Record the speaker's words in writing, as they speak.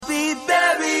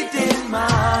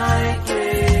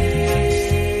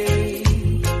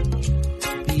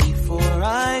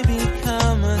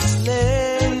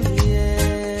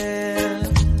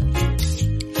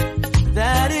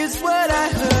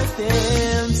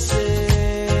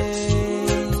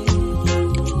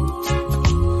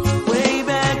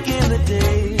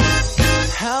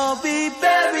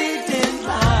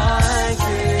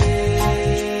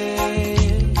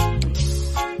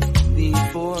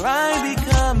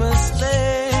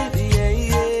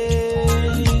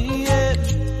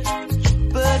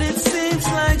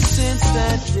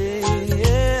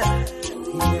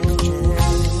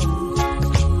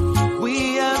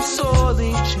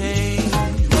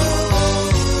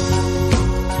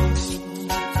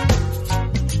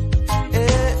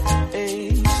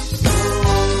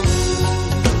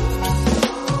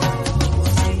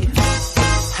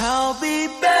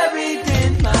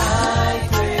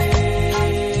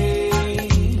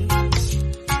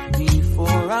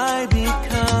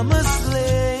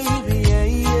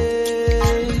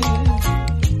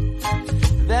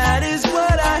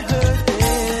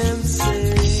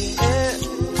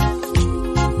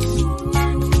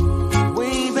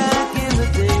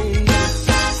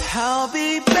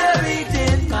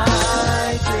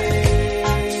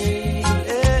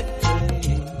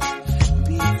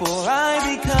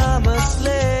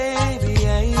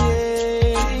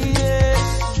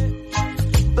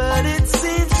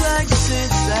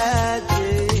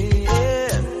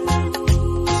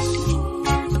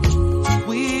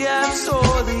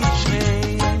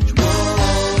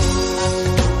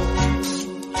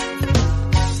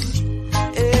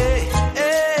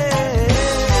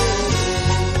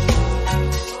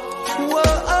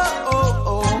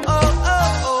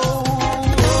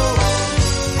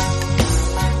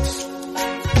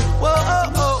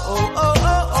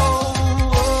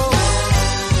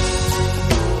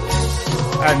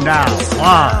And now,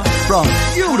 live from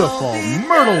beautiful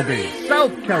Myrtle Beach,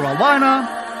 South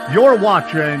Carolina, you're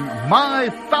watching My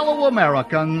Fellow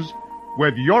Americans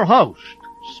with your host,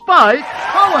 Spike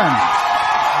Cohen.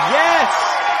 Yes!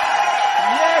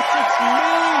 Yes, it's me!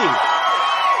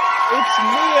 It's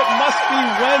me. It must be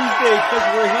Wednesday because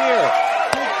we're here.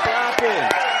 Keep clapping.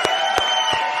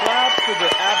 Clap for the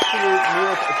absolute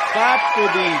miracle. Clap for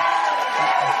the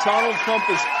Donald Trump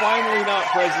is finally not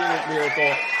president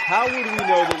miracle. How would we know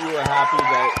that you were happy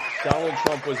that Donald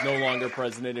Trump was no longer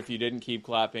president if you didn't keep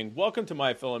clapping? Welcome to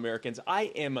My Fellow Americans. I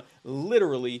am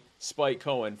literally Spike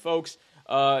Cohen. Folks,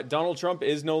 Donald Trump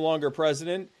is no longer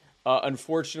president.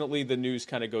 Unfortunately, the news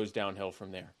kind of goes downhill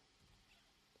from there.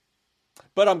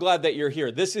 But I'm glad that you're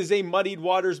here. This is a Muddied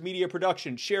Waters media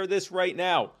production. Share this right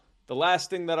now. The last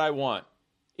thing that I want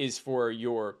is for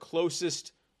your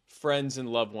closest friends and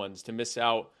loved ones to miss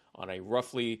out on a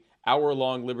roughly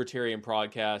hour-long libertarian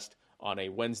podcast on a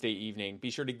Wednesday evening.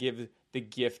 Be sure to give the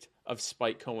gift of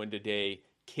Spike Cohen today.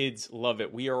 Kids love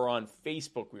it. We are on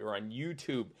Facebook. We are on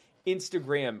YouTube,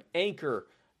 Instagram, Anchor,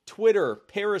 Twitter,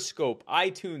 Periscope,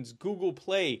 iTunes, Google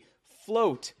Play,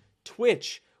 Float,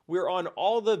 Twitch. We're on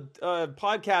all the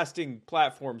podcasting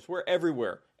platforms. We're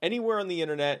everywhere. Anywhere on the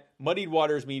internet, Muddied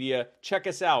Waters Media. Check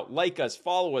us out. Like us.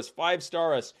 Follow us.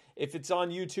 5-star us. If it's on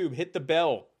YouTube, hit the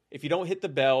bell. If you don't hit the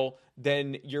bell,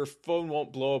 then your phone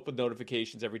won't blow up with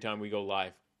notifications every time we go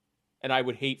live. And I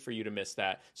would hate for you to miss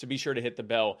that. So be sure to hit the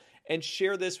bell. And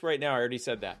share this right now. I already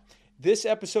said that. This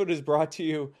episode is brought to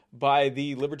you by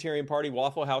the Libertarian Party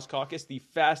Waffle House Caucus, the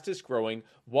fastest growing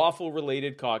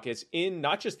waffle-related caucus in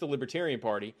not just the Libertarian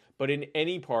Party, but in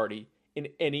any party, in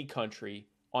any country,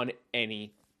 on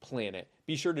any planet.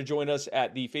 Be sure to join us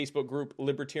at the Facebook group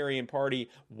Libertarian Party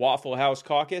Waffle House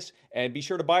Caucus, and be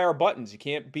sure to buy our buttons. You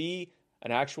can't be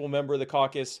an actual member of the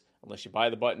caucus unless you buy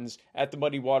the buttons at the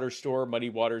Muddy Waters store,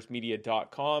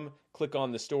 muddywatersmedia.com. Click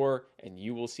on the store, and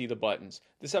you will see the buttons.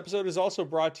 This episode is also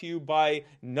brought to you by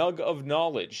Nug of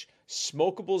Knowledge,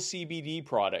 smokable CBD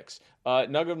products.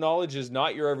 Nug of Knowledge is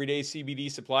not your everyday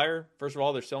CBD supplier. First of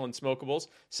all, they're selling smokables.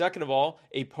 Second of all,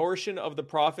 a portion of the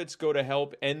profits go to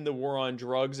help end the war on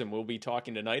drugs, and we'll be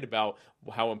talking tonight about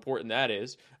how important that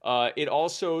is. It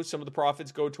also, some of the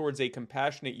profits go towards a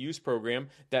compassionate use program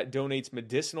that donates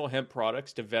medicinal hemp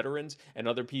products to veterans and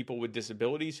other people with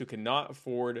disabilities who cannot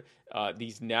afford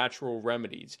these natural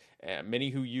remedies. Many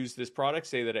who use this product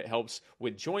say that it helps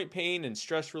with joint pain and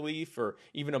stress relief, or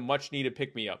even a much-needed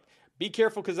pick-me-up. Be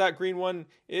careful, because that green one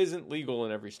isn't legal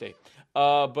in every state,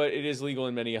 but it is legal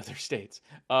in many other states.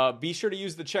 Be sure to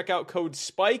use the checkout code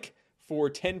SPIKE for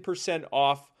 10%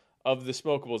 off of the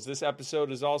smokables. This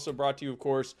episode is also brought to you, of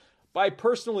course, by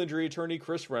personal injury attorney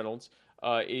Chris Reynolds.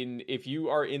 If you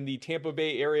are in the Tampa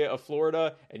Bay area of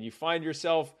Florida and you find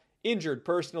yourself injured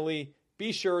personally,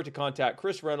 be sure to contact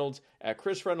Chris Reynolds at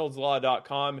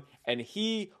chrisreynoldslaw.com, and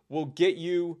he will get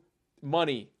you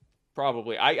money.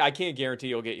 Probably. I can't guarantee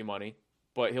he'll get you money,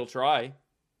 but he'll try.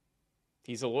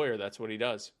 He's a lawyer. That's what he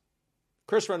does.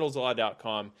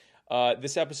 chrisreynoldslaw.com.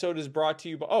 This episode is brought to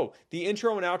you by, the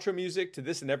intro and outro music to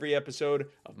this and every episode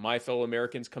of My Fellow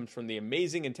Americans comes from the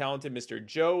amazing and talented Mr.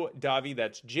 Joe Davi.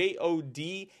 That's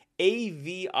Jodavi.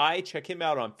 Check him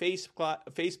out on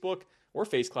Facebook or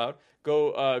FaceCloud.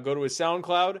 Go to his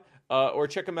SoundCloud, or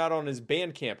check him out on his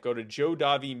Bandcamp. Go to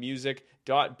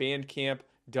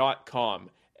jodavimusic.bandcamp.com.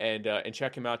 And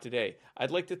check him out today. I'd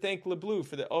like to thank LeBlue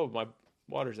for my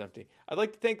water's empty. I'd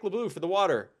like to thank LeBlue for the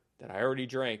water that I already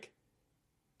drank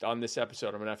on this episode.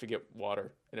 I'm going to have to get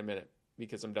water in a minute,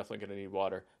 because I'm definitely going to need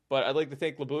water. But I'd like to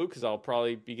thank LeBlue, because I'll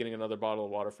probably be getting another bottle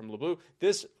of water from LeBlue.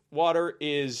 This water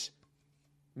is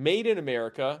made in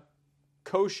America,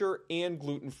 kosher and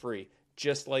gluten-free,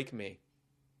 just like me.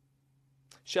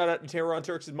 Shout out to Tehran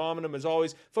Turks and Mominum, as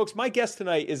always. Folks, my guest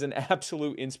tonight is an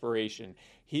absolute inspiration.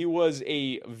 He was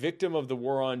a victim of the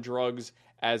war on drugs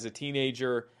as a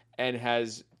teenager and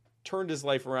has turned his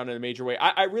life around in a major way.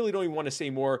 I really don't even want to say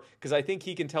more, because I think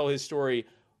he can tell his story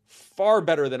far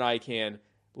better than I can.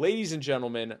 Ladies and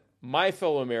gentlemen, my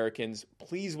fellow Americans,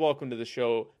 please welcome to the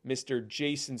show Mr.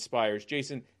 Jason Spires.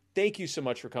 Jason, thank you so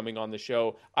much for coming on the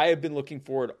show. I have been looking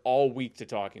forward all week to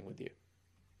talking with you.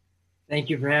 Thank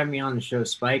you for having me on the show,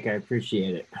 Spike. I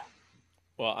appreciate it.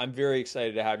 Well, I'm very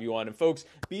excited to have you on. And folks,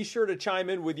 be sure to chime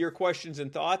in with your questions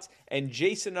and thoughts, and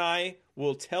Jason and I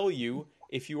will tell you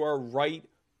if you are right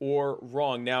or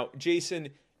wrong. Now, Jason,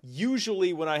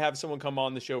 usually when I have someone come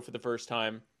on the show for the first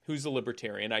time who's a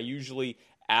libertarian, I usually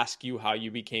ask you how you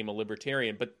became a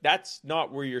libertarian, but that's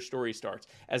not where your story starts.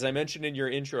 As I mentioned in your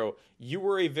intro, you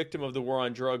were a victim of the war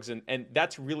on drugs, and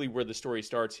that's really where the story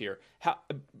starts here.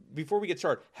 Before we get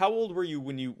started, how old were you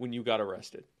when you got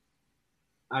arrested?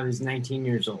 I was 19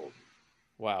 years old.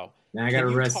 Wow. And I got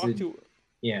arrested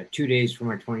 2 days for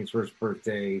my 21st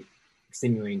birthday,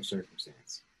 extenuating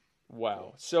circumstance.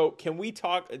 Wow. So can we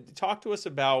talk to us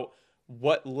about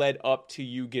what led up to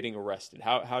you getting arrested?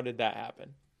 How did that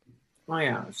happen? Oh,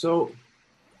 yeah. So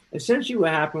essentially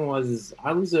what happened was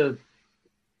I was a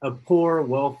poor,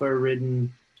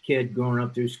 welfare-ridden kid growing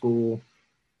up through school,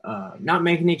 not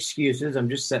making excuses. I'm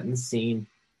just setting the scene.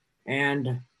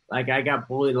 And like I got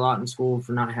bullied a lot in school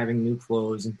for not having new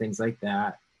clothes and things like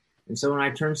that. And so when I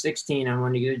turned 16, I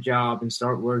wanted to get a job and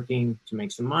start working to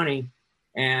make some money.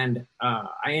 And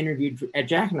I interviewed at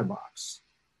Jack in the Box.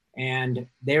 And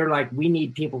they were like, we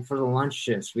need people for the lunch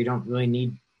shifts. We don't really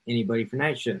need anybody for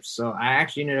night shifts. So I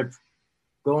actually ended up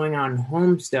going on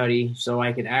home study so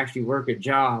I could actually work a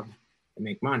job and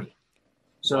make money.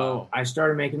 So wow. I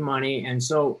started making money. And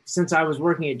so since I was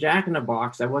working at Jack in the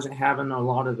Box, I wasn't having a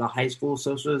lot of the high school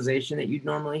socialization that you'd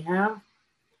normally have.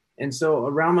 And so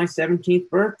around my 17th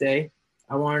birthday,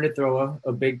 I wanted to throw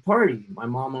a big party. My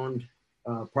mom owned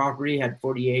property, had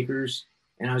 40 acres,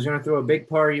 and I was going to throw a big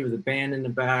party with a band in the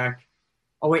back.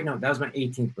 Oh, wait, no, that was my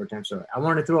 18th birthday. I'm sorry. I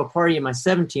wanted to throw a party at my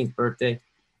 17th birthday,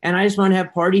 and I just wanted to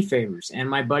have party favors. And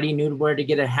my buddy knew where to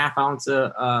get a half ounce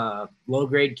of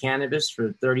low-grade cannabis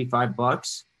for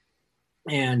 $35.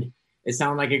 And it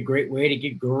sounded like a great way to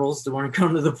get girls to want to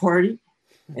come to the party.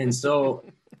 And so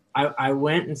I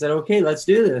went and said, okay, let's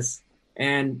do this.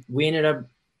 And we ended up,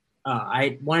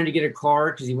 I wanted to get a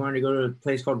car because he wanted to go to a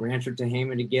place called Rancho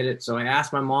Tehama to get it. So I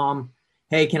asked my mom,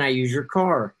 hey, can I use your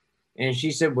car? And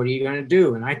she said, what are you going to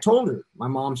do? And I told her my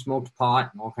mom smoked pot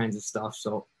and all kinds of stuff.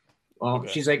 So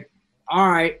She's like, all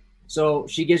right. So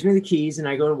she gives me the keys and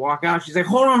I go to walk out. She's like,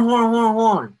 hold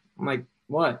on. I'm like,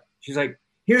 what? She's like,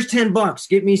 here's $10.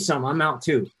 Get me some. I'm out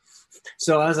too.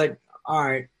 So I was like, all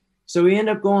right. So we end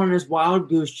up going on this wild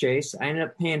goose chase. I ended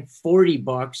up paying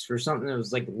 $40 for something that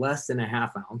was like less than a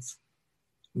half ounce,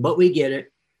 but we get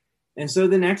it. And so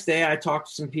the next day I talked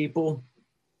to some people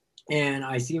and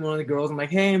I see one of the girls. I'm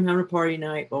like, hey, I'm having a party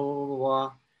night, blah, blah, blah,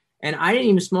 blah. And I didn't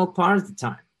even smoke pot at the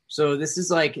time. So this is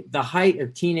like the height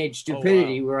of teenage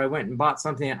stupidity where I went and bought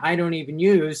something that I don't even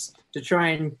use to try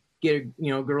and get,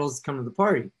 girls to come to the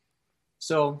party.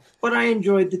 So, but I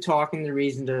enjoyed the talk and the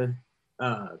reason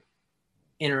to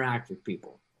interact with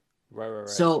people. Right.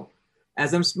 So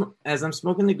as I'm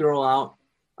smoking the girl out,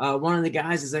 one of the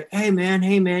guys is like, hey man,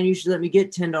 you should let me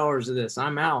get $10 of this.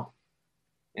 I'm out.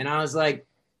 And I was like,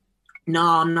 no,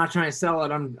 I'm not trying to sell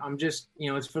it. I'm just,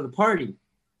 it's for the party.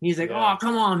 He's like, oh,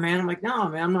 come on, man. I'm like, no,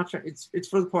 man, I'm not trying. It's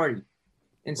for the party.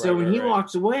 And so when he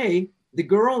walks away, the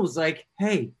girl was like,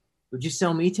 hey, would you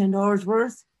sell me $10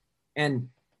 worth? And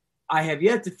I have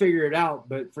yet to figure it out,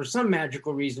 but for some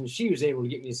magical reason, she was able to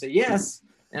get me to say yes.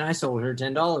 And I sold her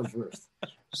 $10 worth.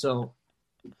 So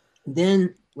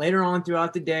then later on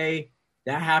throughout the day,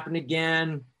 that happened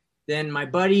again. Then my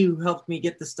buddy who helped me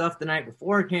get the stuff the night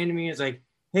before came to me and was like,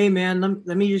 hey, man,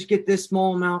 let me just get this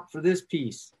small amount for this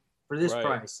piece, for this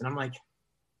price. And I'm like,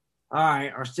 all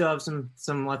right, I still have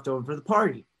some left over for the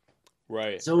party.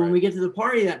 Right. So when we get to the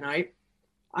party that night,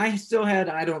 I still had,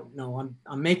 I don't know,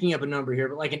 I'm making up a number here,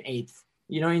 but like an eighth,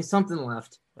 something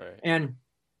left. Right. And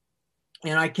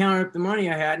I counted up the money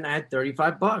I had and I had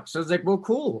 $35. So I was like, well,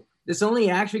 cool. This only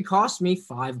actually cost me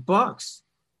 $5.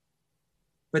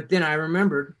 But then I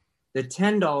remembered the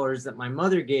 $10 that my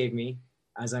mother gave me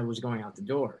as I was going out the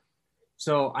door.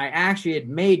 So I actually had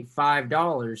made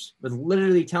 $5 with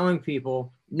literally telling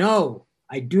people, no,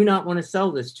 I do not want to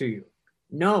sell this to you.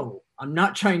 No, I'm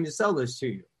not trying to sell this to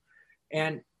you.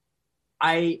 And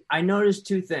I noticed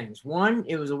two things. One,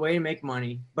 it was a way to make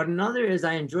money, but another is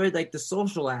I enjoyed like the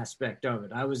social aspect of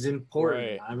it. I was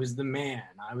important. Right. I was the man.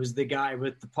 I was the guy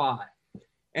with the pot.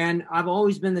 And I've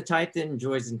always been the type that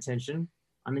enjoys attention.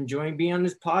 I'm enjoying being on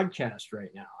this podcast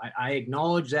right now. I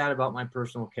acknowledge that about my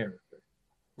personal character.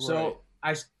 So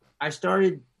I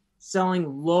started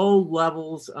selling low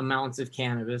levels amounts of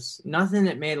cannabis, nothing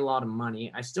that made a lot of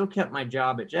money. I still kept my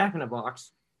job at Jack in the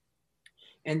Box.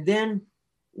 And then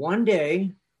one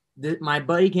day, my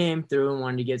buddy came through and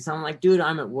wanted to get something. I'm like, dude,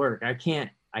 I'm at work. I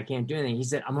can't do anything. He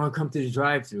said, I'm going to come through the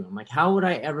drive-thru. I'm like, how would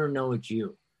I ever know it's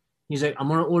you? He's like, I'm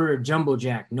going to order a Jumbo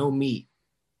Jack, no meat.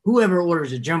 Whoever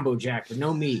orders a Jumbo Jack with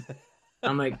no meat.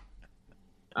 I'm like,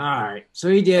 all right. So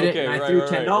he did it, and I threw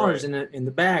 $10 in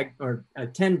the bag, or a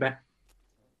dime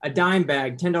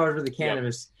bag, $10 worth of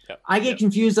cannabis. Yep. Yep. I get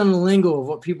confused on the lingo of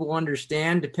what people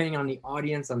understand depending on the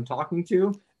audience I'm talking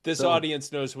to. This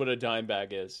audience knows what a dime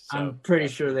bag is. So. I'm pretty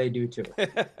sure they do too.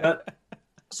 But,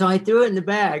 so I threw it in the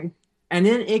bag, and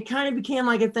then it kind of became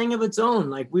like a thing of its own.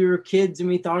 Like we were kids and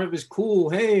we thought it was cool.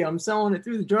 Hey, I'm selling it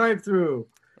through the drive-thru.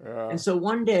 And so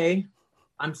one day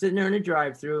I'm sitting there in the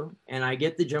drive-thru and I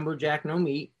get the Jumbo Jack no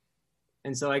meat.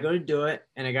 And so I go to do it,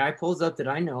 and a guy pulls up that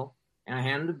I know, and I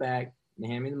hand him the bag, and they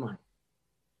hand me the money.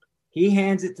 He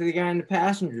hands it to the guy in the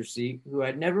passenger seat who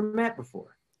I'd never met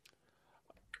before.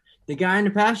 The guy in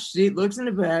the passenger seat looks in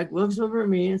the bag, looks over at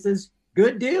me, and says,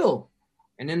 "Good deal."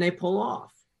 And then they pull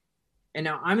off. And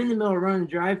now I'm in the middle of running the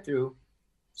drive-thru,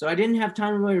 so I didn't have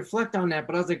time to really reflect on that,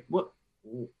 but I was like,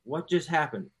 what just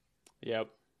happened? Yep.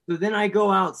 So then I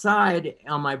go outside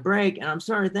on my break, and I'm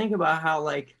starting to think about how,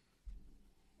 like,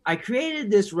 I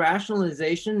created this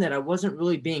rationalization that I wasn't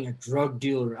really being a drug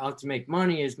dealer out to make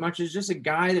money as much as just a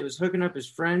guy that was hooking up his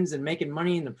friends and making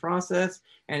money in the process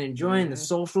and enjoying the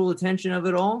social attention of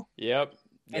it all. Yep.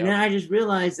 And then I just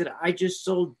realized that I just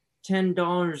sold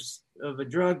 $10 of a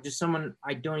drug to someone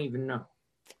I don't even know.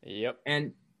 Yep.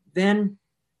 And then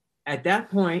at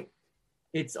that point,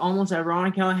 it's almost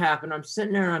ironic how it happened. I'm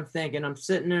sitting there and I'm thinking, I'm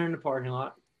sitting there in the parking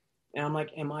lot and I'm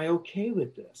like, am I okay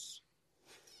with this?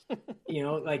 You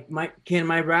know, like can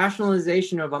my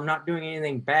rationalization of I'm not doing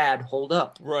anything bad hold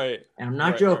up? Right. And I'm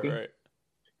not joking. Right.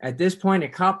 At this point, a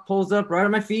cop pulls up right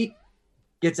at my feet,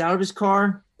 gets out of his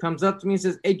car, comes up to me and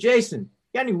says, "Hey, Jason,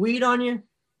 got any weed on you?"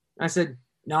 I said,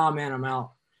 "Nah, man, I'm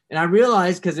out." And I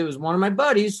realized because it was one of my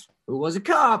buddies who was a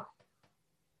cop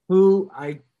who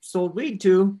I sold weed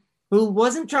to, who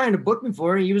wasn't trying to book me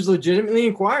for it. He was legitimately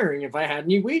inquiring if I had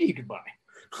any weed he could buy.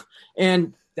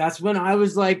 And that's when I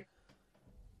was like,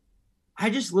 I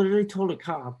just literally told a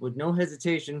cop with no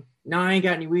hesitation, "No, I ain't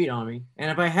got any weed on me. And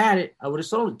if I had it, I would have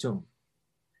sold it to him."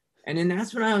 And then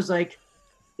that's when I was like,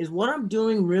 is what I'm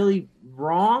doing really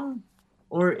wrong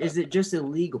or is it just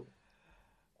illegal?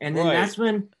 And then that's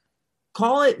when,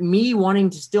 call it me wanting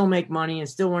to still make money and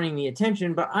still wanting the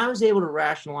attention, but I was able to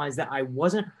rationalize that I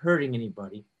wasn't hurting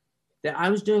anybody, that I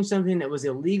was doing something that was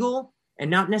illegal and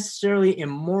not necessarily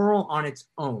immoral on its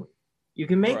own. You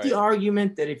can make the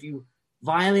argument that if you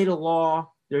violate a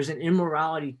law, there's an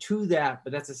immorality to that,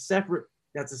 but that's a separate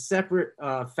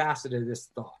facet of this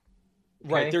thought.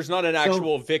 Okay? Right. There's not an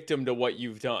actual victim to what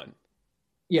you've done.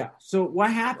 Yeah. So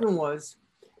what happened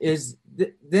is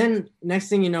then next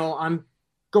thing you know,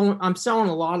 I'm selling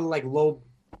a lot of like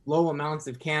low amounts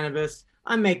of cannabis.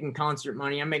 I'm making concert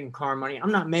money. I'm making car money.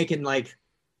 I'm not making like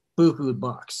buku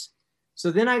bucks.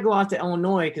 So then I go out to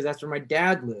Illinois because that's where my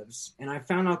dad lives. And I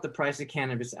found out the price of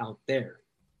cannabis out there.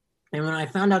 And when I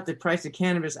found out the price of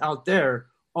cannabis out there,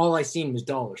 all I seen was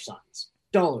dollar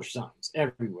signs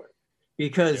everywhere.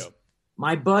 Because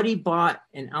my buddy bought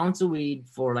an ounce of weed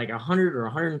for like $100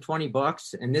 or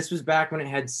 $120. And this was back when it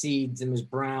had seeds and was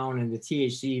brown and the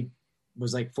THC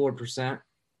was like 4%.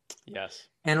 Yes.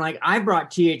 And like I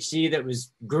brought THC that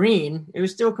was green. It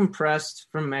was still compressed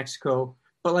from Mexico,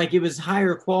 but like it was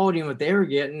higher quality than what they were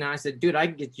getting. And I said, "Dude, I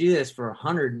can get you this for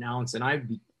 100 an ounce and I'd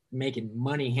be making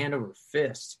money hand over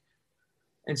fist."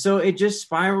 And so it just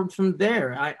spiraled from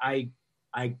there. I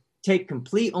take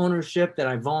complete ownership that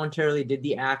I voluntarily did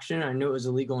the action. I knew it was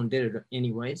illegal and did it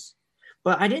anyways,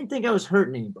 but I didn't think I was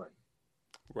hurting anybody.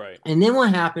 Right. And then what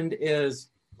happened is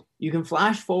you can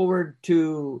flash forward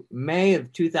to May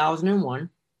of 2001.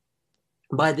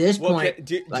 By this point,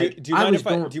 do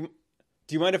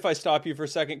you mind if I stop you for a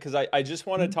second? Because I just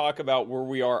want to talk about where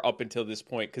we are up until this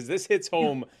point, because this hits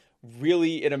home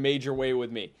really in a major way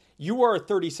with me. You are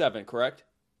 37, correct?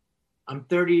 I'm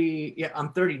 30. Yeah,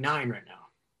 I'm 39 right now.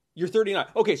 You're 39.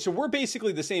 Okay, so we're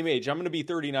basically the same age. I'm going to be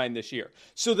 39 this year.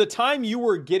 So the time you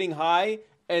were getting high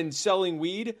and selling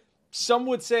weed, some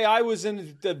would say I was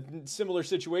in a similar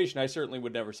situation. I certainly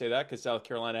would never say that because South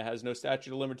Carolina has no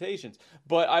statute of limitations.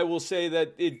 But I will say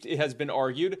that it has been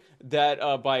argued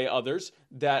that by others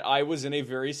that I was in a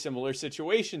very similar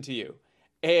situation to you.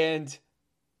 And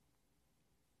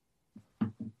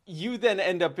you then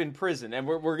end up in prison, and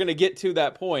we're going to get to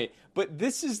that point. But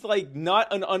this is like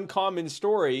not an uncommon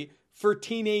story for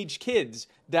teenage kids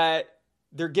that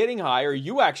they're getting high, or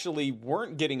you actually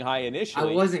weren't getting high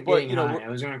initially. I wasn't getting high. I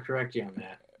was going to correct you on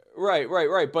that.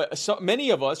 Right. But so many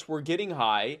of us were getting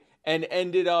high and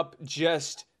ended up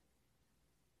just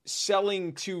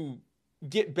selling to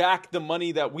get back the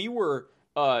money that we were,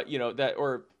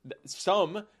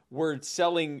 some were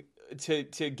selling to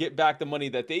get back the money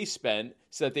that they spent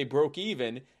so that they broke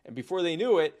even. And before they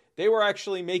knew it, they were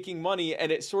actually making money,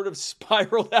 and it sort of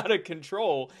spiraled out of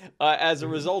control as a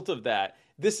result of that.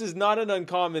 this is not an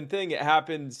uncommon thing. It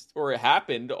happens, or it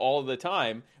happened all the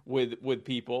time with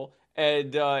people.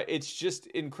 And it's just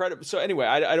incredible. So anyway,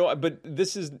 I don't. But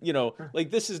this is,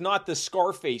 like, this is not the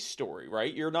Scarface story,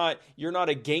 right? You're not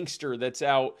a gangster that's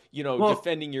out,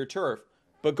 defending your turf.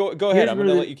 But go ahead. I'm going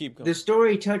to let you keep going. The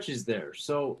story touches there.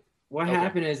 So what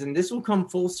happened is, and this will come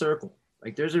full circle.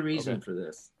 Like, there's a reason for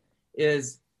this.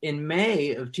 Is in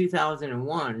May of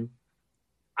 2001,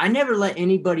 I never let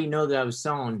anybody know that I was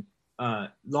selling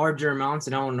larger amounts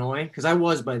in Illinois, because I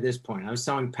was by this point. I was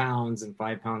selling pounds and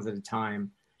 5 pounds at a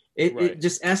time. It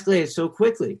just escalated so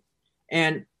quickly.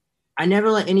 And I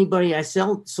never let anybody I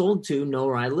sold to know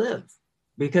where I live,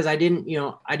 because I didn't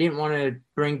want to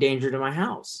bring danger to my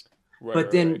house.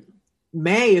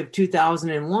 May of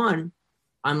 2001,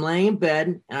 I'm laying in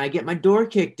bed and I get my door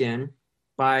kicked in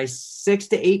by 6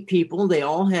 to 8 people. They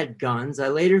all had guns. I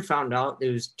later found out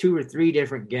there was 2 or 3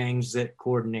 different gangs that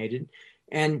coordinated,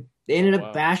 and they ended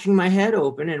up bashing my head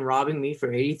open and robbing me for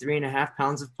 83.5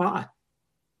 pounds of pot.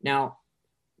 Now,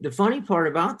 the funny part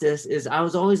about this is I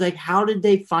was always like, how did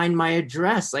they find my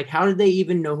address? Like, how did they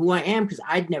even know who I am? Because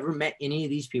I'd never met any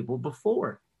of these people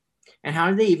before. And how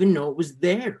did they even know it was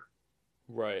there?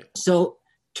 Right. So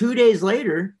 2 days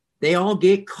later, they all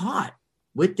get caught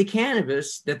with the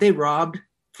cannabis that they robbed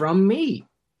from me.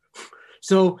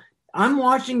 So I'm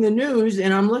watching the news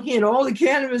and I'm looking at all the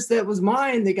cannabis that was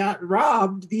mine that got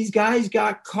robbed. These guys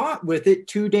got caught with it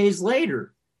 2 days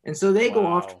later. And so they go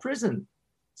off to prison.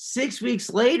 6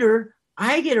 weeks later,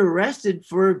 I get arrested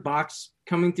for a box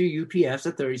coming through UPS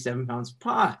at 37 pounds of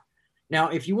pot. Now,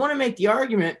 if you want to make the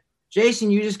argument,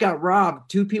 Jason, you just got robbed,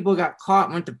 2 people got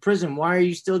caught, went to prison, why are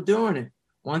you still doing it?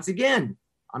 Once again,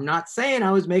 I'm not saying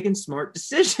I was making smart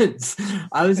decisions.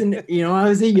 I was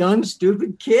a young,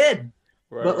 stupid kid.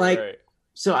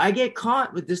 So I get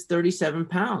caught with this 37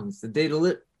 pounds that they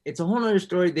it's a whole other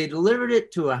story. They delivered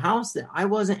it to a house that I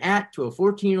wasn't at, to a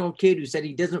 14-year-old kid who said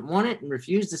he doesn't want it and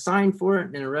refused to sign for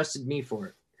it, and arrested me for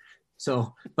it.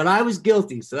 So, but I was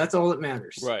guilty, so that's all that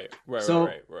matters. Right.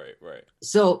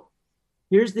 So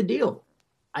here's the deal.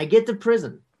 I get to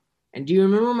prison. And do you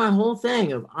remember my whole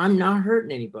thing of I'm not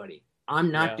hurting anybody?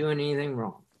 I'm not doing anything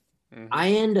wrong. Mm-hmm.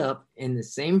 I end up in the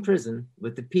same prison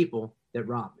with the people that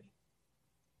robbed me.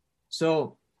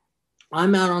 So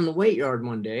I'm out on the weight yard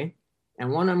one day,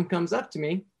 and one of them comes up to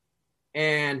me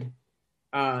and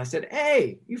said,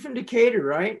 "Hey, you from Decatur,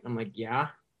 right?" I'm like, "Yeah."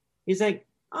 He's like,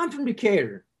 "I'm from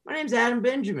Decatur. My name's Adam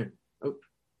Benjamin." Oh,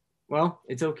 well,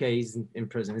 it's okay. He's in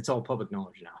prison. It's all public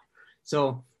knowledge now.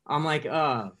 So I'm like,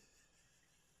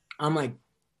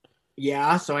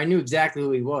 yeah. So I knew exactly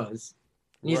who he was.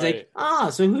 And he's like,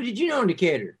 so who did you know in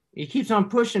Decatur? He keeps on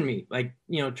pushing me, like,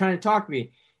 trying to talk to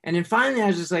me. And then finally I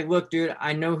was just like, "Look, dude,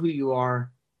 I know who you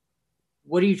are.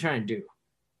 What are you trying to do?"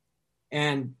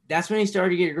 And that's when he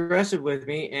started to get aggressive with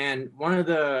me. And one of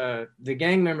the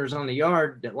gang members on the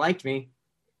yard that liked me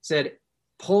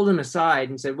pulled him aside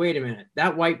and said, "Wait a minute,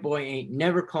 that white boy ain't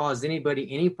never caused anybody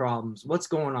any problems. What's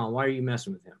going on? Why are you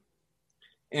messing with him?"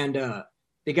 And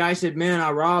the guy said, "Man, I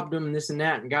robbed him and this and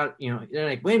that." And got, they're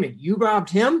like, "Wait a minute, you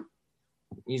robbed him?"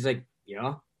 He's like,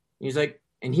 "Yeah." He's like,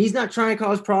 "And he's not trying to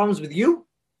cause problems with you?"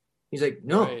 He's like,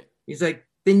 "No." Right. He's like,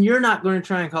 "Then you're not going to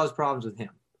try and cause problems with him."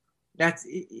 That's,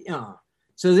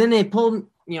 So then they pulled,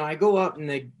 I go up and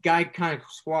the guy kind of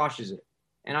squashes it.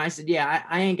 And I said, "Yeah,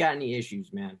 I ain't got any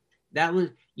issues, man.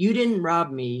 You didn't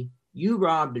rob me. You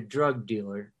robbed a drug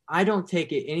dealer. I don't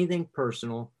take it anything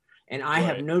personal. And I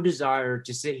have no desire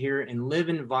to sit here and live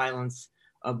in violence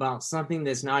about something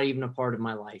that's not even a part of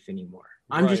my life anymore.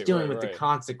 I'm just dealing with the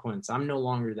consequence. I'm no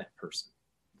longer that person."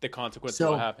 The consequence of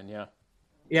what happened, yeah.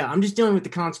 Yeah, I'm just dealing with the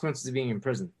consequences of being in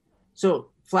prison. So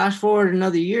flash forward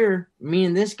another year, me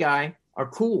and this guy are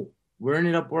cool. We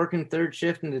ended up working third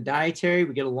shift in the dietary.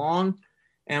 We get along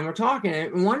and we're talking.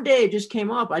 And one day it just came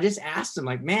up. I just asked him,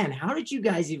 like, "Man, how did you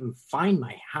guys even find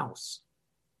my house?"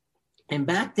 And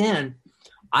back then,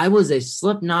 I was a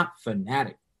Slipknot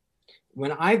fanatic.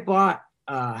 When I bought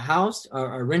a house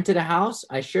or rented a house,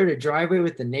 I shared a driveway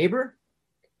with the neighbor.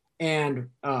 And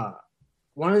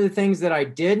one of the things that I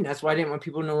did, and that's why I didn't want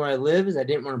people to know where I live, is I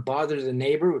didn't want to bother the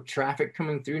neighbor with traffic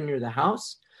coming through near the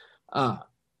house.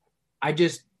 I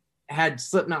just had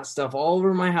Slipknot stuff all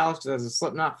over my house because I was a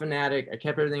Slipknot fanatic. I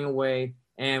kept everything away.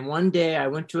 And one day I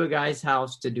went to a guy's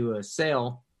house to do a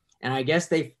sale, and I guess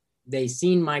they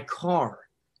seen my car.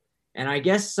 And I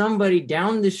guess somebody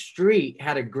down the street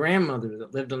had a grandmother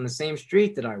that lived on the same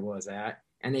street that I was at,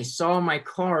 and they saw my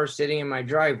car sitting in my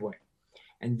driveway.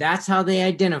 And that's how they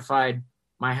identified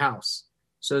my house.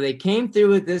 So they came through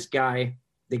with this guy.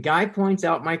 The guy points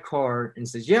out my car and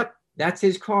says, "Yep, that's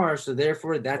his car. So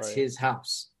therefore, that's his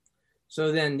house."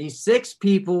 So then these 6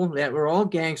 people that were all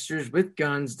gangsters with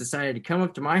guns decided to come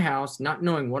up to my house, not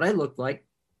knowing what I looked like,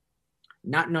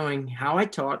 not knowing how I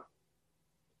taught,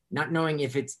 not knowing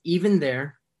if it's even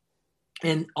there.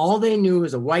 And all they knew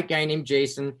was a white guy named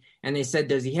Jason. And they said,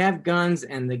 does he have guns?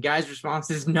 And the guy's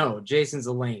response is, no, Jason's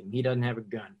a lame. He doesn't have a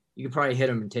gun. You can probably hit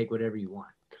him and take whatever you want.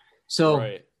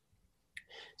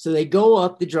 So they go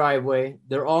up the driveway.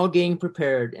 They're all getting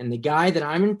prepared. And the guy that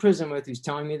I'm in prison with who's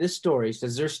telling me this story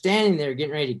says they're standing there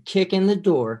getting ready to kick in the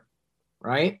door,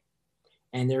 right?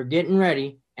 And they're getting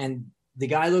ready. And the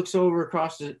guy looks over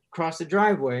across the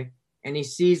driveway, and he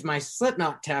sees my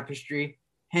Slipknot tapestry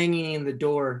hanging in the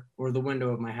door or the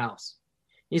window of my house.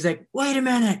 He's like, wait a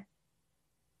minute.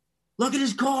 Look at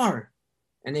his car.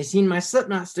 And they seen my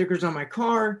Slipknot stickers on my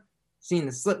car, seen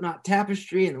the Slipknot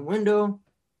tapestry in the window. And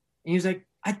he was like,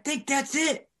 I think that's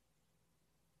it.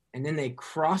 And then they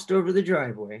crossed over the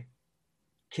driveway,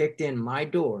 kicked in my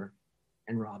door,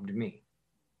 and robbed me.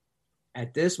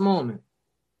 At this moment,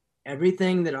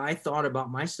 everything that I thought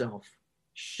about myself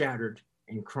shattered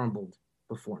and crumbled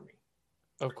before me.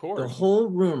 Of course. The whole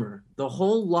rumor, the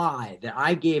whole lie that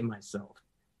I gave myself,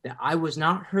 that I was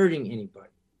not hurting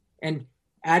anybody. And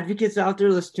advocates out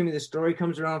there, listen to me, the story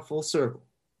comes around full circle.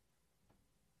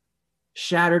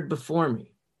 Shattered before me.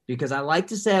 Because I like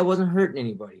to say I wasn't hurting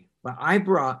anybody, but I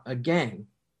brought a gang,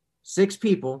 6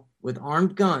 people with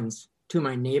armed guns to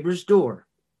my neighbor's door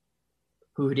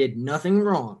who did nothing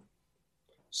wrong,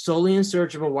 solely in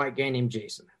search of a white guy named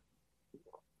Jason.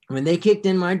 When they kicked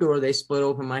in my door, they split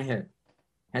open my head.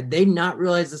 Had they not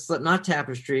realized the Slipknot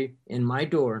tapestry in my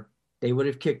door, they would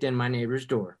have kicked in my neighbor's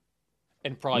door.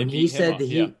 And probably when he said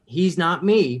that he's not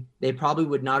me, they probably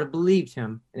would not have believed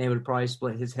him, and they would have probably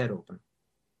split his head open.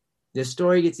 This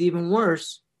story gets even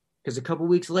worse because a couple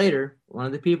weeks later, one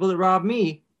of the people that robbed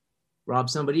me robbed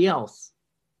somebody else.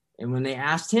 And when they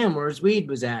asked him where his weed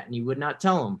was at and he would not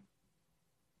tell them,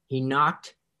 he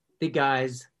knocked the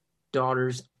guy's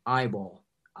daughter's eyeball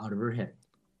out of her head.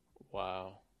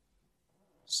 Wow.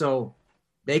 So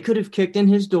they could have kicked in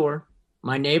his door.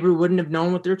 My neighbor wouldn't have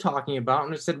known what they're talking about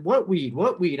and have said, what weed?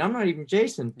 What weed? I'm not even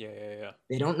Jason. Yeah.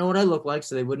 They don't know what I look like,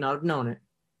 so they would not have known it.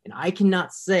 And I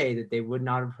cannot say that they would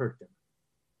not have hurt them.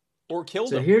 Or killed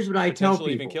them. So here's what I tell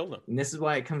people, even killed them. and this is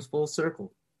why it comes full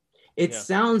circle. It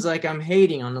sounds like I'm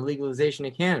hating on the legalization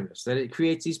of cannabis, that it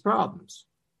creates these problems.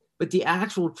 But the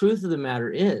actual truth of the matter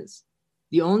is,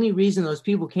 the only reason those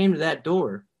people came to that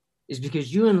door is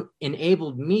because you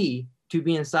enabled me to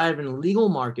be inside of an illegal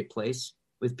marketplace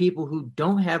with people who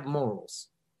don't have morals.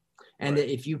 And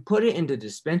that if you put it into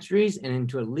dispensaries and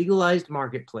into a legalized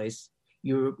marketplace,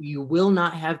 you will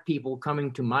not have people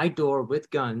coming to my door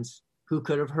with guns who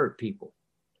could have hurt people.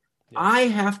 Yeah. I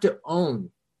have to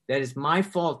own that it's my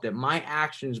fault that my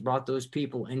actions brought those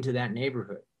people into that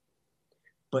neighborhood.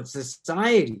 But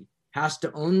society has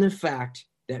to own the fact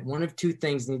that one of 2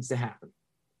 things needs to happen.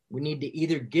 We need to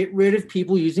either get rid of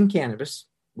people using cannabis,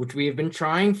 which we have been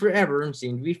trying forever and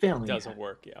seem to be failing. It doesn't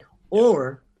work,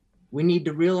 Or we need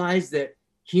to realize that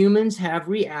humans have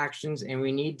reactions and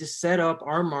we need to set up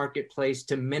our marketplace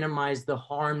to minimize the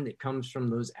harm that comes from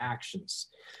those actions.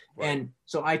 Right. And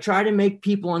so I try to make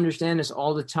people understand this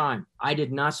all the time. I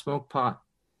did not smoke pot,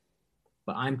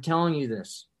 but I'm telling you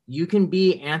this. You can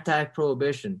be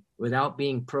anti-prohibition without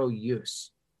being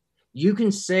pro-use. You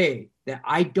can say that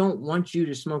I don't want you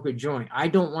to smoke a joint. I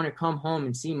don't want to come home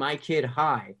and see my kid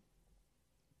high.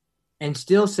 And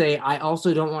still say, I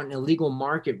also don't want an illegal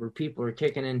market where people are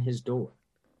kicking in his door.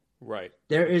 Right.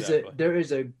 There is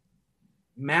a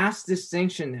mass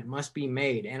distinction that must be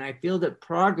made. And I feel that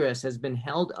progress has been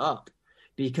held up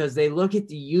because they look at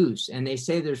the use and they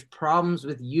say there's problems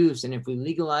with use. And if we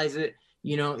legalize it,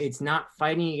 it's not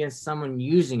fighting against someone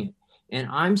using it. And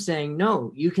I'm saying,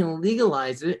 no, you can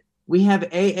legalize it. We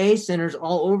have AA centers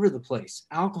all over the place.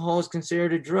 Alcohol is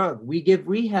considered a drug. We give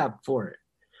rehab for it.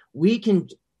 We can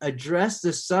address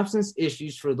the substance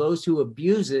issues for those who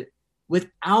abuse it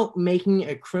without making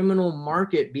a criminal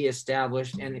market be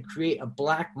established and to create a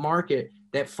black market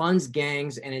that funds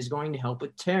gangs and is going to help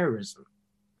with terrorism.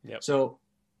 Yep. So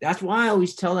that's why I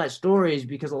always tell that story, is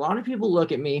because a lot of people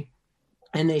look at me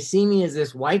and they see me as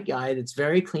this white guy that's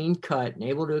very clean cut and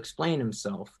able to explain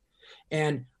himself.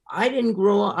 And I didn't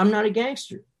grow up, I'm not a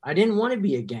gangster. I didn't want to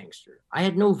be a gangster. I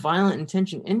had no violent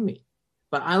intention in me.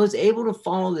 But I was able to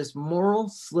follow this moral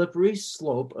slippery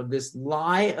slope of this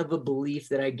lie of a belief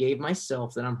that I gave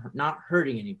myself that I'm not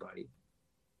hurting anybody.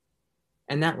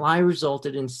 And that lie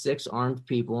resulted in 6 armed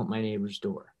people at my neighbor's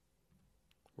door.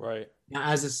 Right. Now,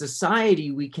 as a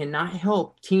society, we cannot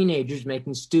help teenagers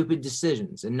making stupid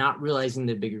decisions and not realizing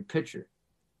the bigger picture.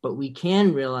 but we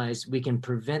can realize we can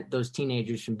prevent those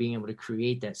teenagers from being able to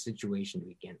create that situation to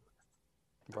begin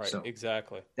with. Right. So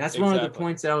exactly. That's one of the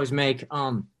points that I always make.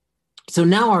 So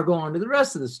now I'll go on to the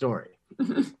rest of the story.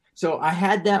 So I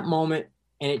had that moment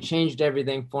and it changed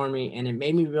everything for me. And it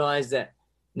made me realize that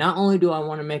not only do I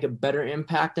want to make a better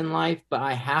impact in life, but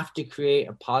I have to create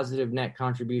a positive net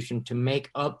contribution to make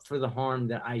up for the harm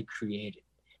that I created,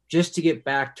 just to get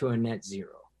back to a net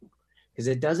zero. Because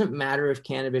it doesn't matter if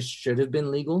cannabis should have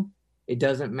been legal. It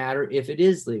doesn't matter if it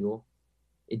is legal.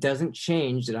 It doesn't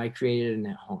change that I created a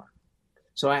net harm.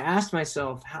 So I asked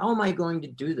myself, how am I going to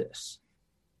do this?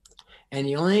 And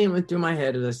the only thing that went through my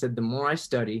head is I said, the more I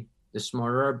study, the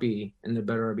smarter I'll be, and the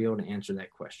better I'll be able to answer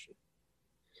that question.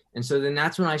 And so then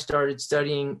that's when I started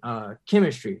studying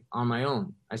chemistry on my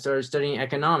own. I started studying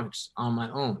economics on my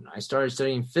own. I started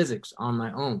studying physics on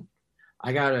my own.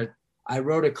 I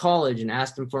wrote a college and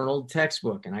asked them for an old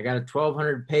textbook, and I got a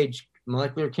 1,200-page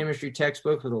molecular chemistry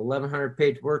textbook with a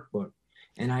 1,100-page workbook.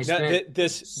 And I spent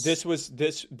this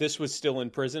was still in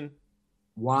prison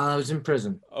while I was in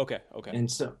prison. Okay. And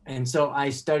so I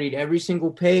studied every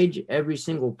single page, every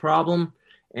single problem,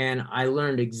 and I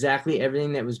learned exactly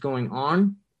everything that was going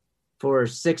on for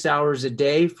 6 hours a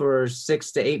day for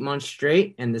 6 to 8 months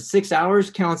straight. And the 6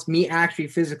 hours counts me actually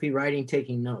physically writing,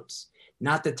 taking notes,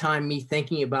 not the time me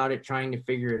thinking about it, trying to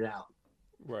figure it out.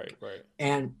 Right.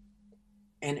 And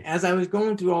as I was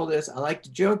going through all this, I like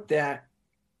to joke that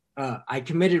I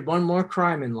committed one more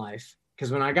crime in life,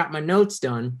 because when I got my notes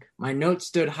done, my notes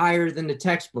stood higher than the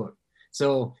textbook.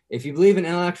 So if you believe in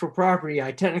intellectual property,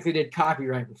 I technically did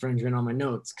copyright infringement on my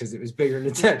notes because it was bigger than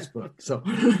the textbook.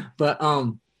 But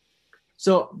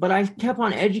I kept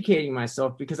on educating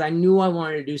myself because I knew I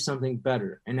wanted to do something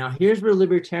better. And now here's where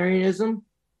libertarianism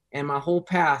and my whole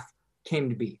path came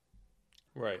to be.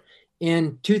 Right.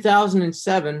 In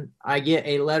 2007, I get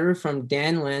a letter from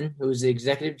Dan Lin, who is the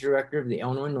executive director of the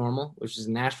Illinois NORML, which is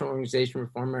a national organization to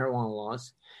reform marijuana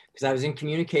laws, because I was in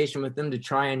communication with them to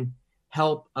try and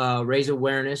help raise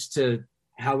awareness to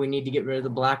how we need to get rid of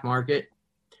the black market.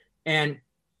 And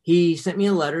he sent me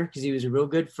a letter because he was a real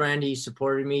good friend. He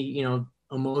supported me,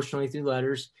 emotionally through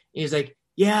letters. And he's like,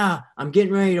 yeah, I'm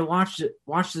getting ready to watch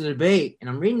the debate. And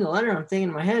I'm reading the letter. I'm thinking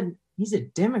in my head, he's a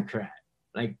Democrat.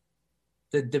 Like,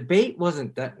 the debate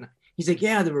wasn't that. He's like,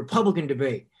 yeah, the Republican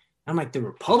debate. I'm like, the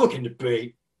Republican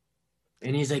debate?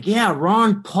 And he's like, yeah,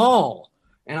 Ron Paul.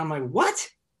 And I'm like, what?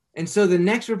 And so the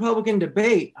next Republican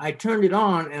debate, I turned it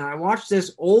on and I watched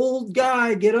this old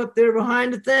guy get up there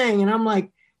behind the thing. And I'm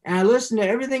like, and I listened to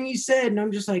everything he said. And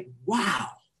I'm just like,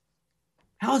 wow,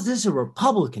 how is this a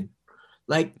Republican?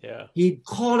 Like, yeah. He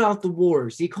called out the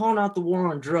wars. He called out the war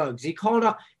on drugs. He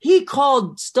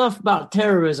called stuff about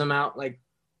terrorism out. Like,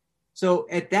 so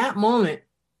at that moment,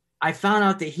 I found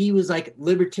out that he was like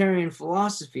libertarian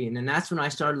philosophy. And then that's when I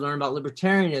started learning about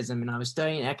libertarianism, and I was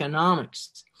studying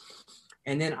economics.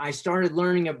 And then I started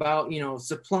learning about,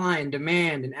 supply and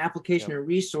demand and application of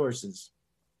resources.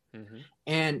 Mm-hmm.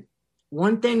 And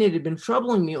one thing that had been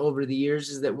troubling me over the years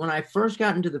is that when I first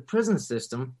got into the prison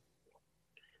system,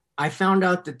 I found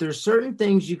out that there's certain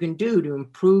things you can do to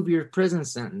improve your prison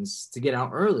sentence to get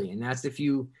out early. And that's if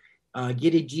you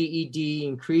get a GED,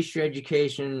 increase your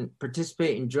education,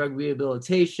 participate in drug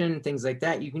rehabilitation, things like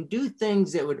that. You can do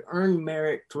things that would earn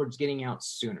merit towards getting out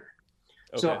sooner.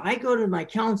 Okay. So I go to my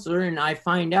counselor and I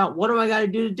find out, what do I got to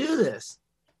do this?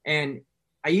 And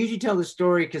I usually tell the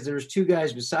story because there was two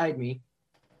guys beside me.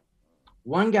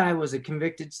 One guy was a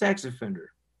convicted sex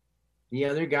offender. The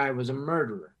other guy was a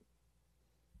murderer.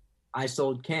 I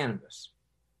sold cannabis.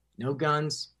 No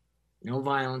guns, no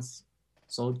violence,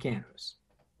 sold cannabis.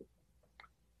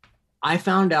 I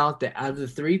found out that out of the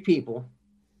three people,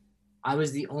 I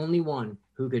was the only one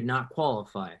who could not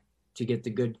qualify to get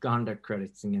the good conduct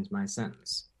credits against my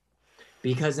sentence.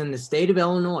 Because in the state of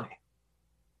Illinois,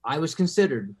 I was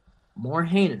considered more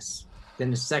heinous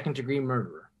than a second-degree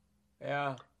murderer.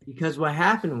 Yeah. Because what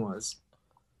happened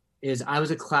is I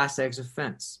was a Class X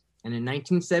offense. And in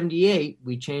 1978,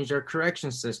 we changed our correction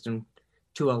system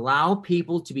to allow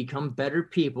people to become better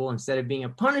people instead of being a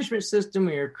punishment system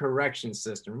or a correction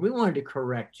system. We wanted to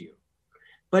correct you.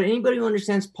 But anybody who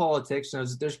understands politics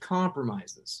knows that there's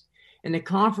compromises. And the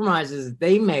compromises that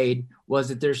they made was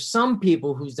that there's some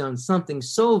people who's done something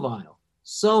so vile,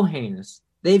 so heinous,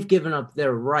 they've given up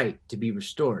their right to be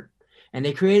restored. And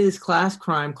they created this class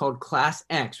crime called Class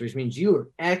X, which means you were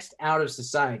X'd out of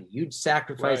society. You'd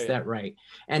sacrifice that right.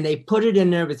 And they put it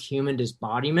in there with human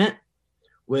disembodiment,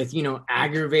 with,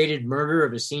 aggravated murder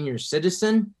of a senior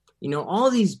citizen,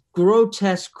 all these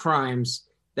grotesque crimes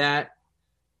that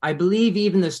I believe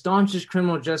even the staunchest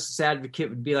criminal justice advocate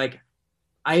would be like,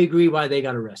 I agree why they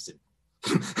got arrested.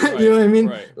 Right, You know what I mean?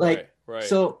 Right. Like, right.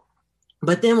 so,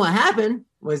 but then what happened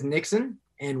was Nixon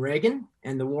and Reagan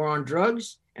and the war on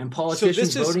drugs and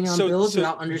politicians voting on bills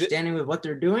without understanding with what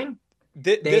they're doing.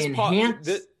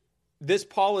 This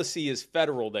policy is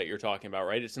federal that you're talking about,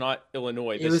 right? It's not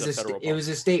Illinois. It was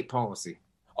a state policy.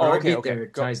 Oh, okay.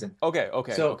 Tyson. Okay. Go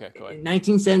ahead. In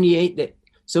 1978,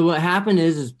 so what happened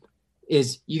is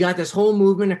you got this whole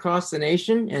movement across the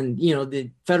nation, and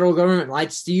the federal government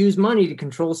likes to use money to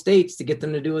control states to get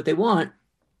them to do what they want.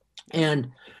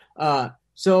 And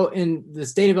so in the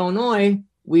state of Illinois,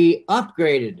 we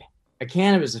upgraded a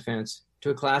cannabis offense to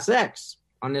a Class X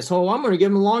on this whole I'm going to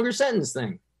give them a longer sentence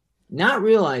thing. Not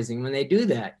realizing when they do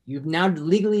that, you've now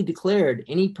legally declared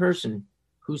any person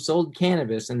who sold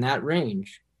cannabis in that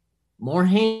range more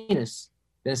heinous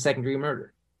than a second-degree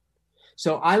murder.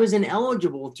 So I was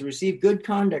ineligible to receive good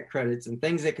conduct credits and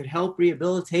things that could help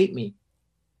rehabilitate me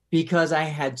because I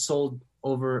had sold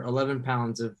over 11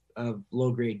 pounds of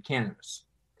low-grade cannabis.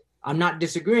 I'm not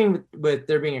disagreeing with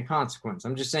there being a consequence.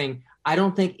 I'm just saying I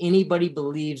don't think anybody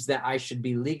believes that I should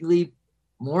be legally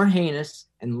more heinous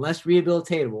and less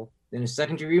rehabilitatable than a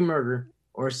second-degree murder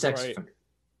or a sex offender.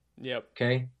 Yep.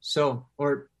 Okay. So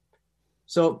I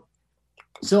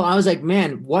was like,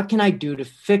 man, what can I do to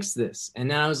fix this? And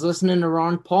then I was listening to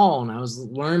Ron Paul and I was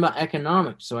learning about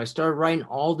economics. So I started writing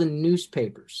all the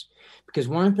newspapers because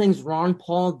one of the things Ron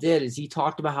Paul did is he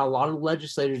talked about how a lot of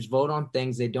legislators vote on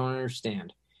things they don't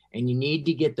understand. And you need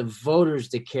to get the voters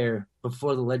to care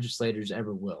before the legislators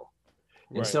ever will.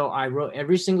 And so I wrote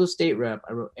every single state rep.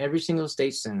 I wrote every single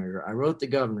state senator. I wrote the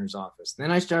governor's office. Then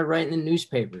I started writing the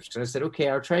newspapers because I said, okay,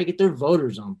 I'll try to get their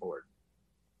voters on board.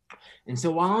 And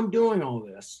so while I'm doing all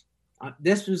this,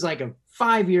 this was like a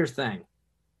 5-year thing.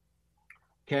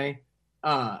 Okay.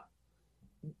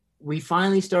 We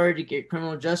finally started to get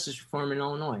criminal justice reform in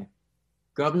Illinois.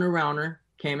 Governor Rauner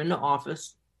came into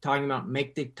office talking about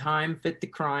make the time fit the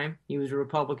crime. He was a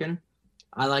Republican.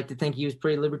 I like to think he was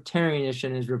pretty libertarianish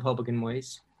in his Republican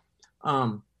ways.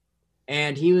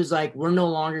 And he was like, we're no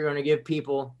longer going to give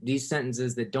people these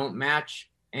sentences that don't match,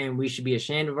 and we should be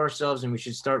ashamed of ourselves, and we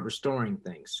should start restoring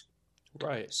things.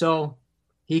 Right. So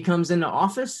he comes into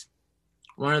office.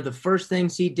 One of the first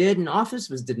things he did in office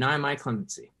was deny my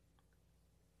clemency.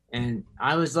 And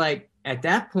I was like, at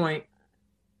that point,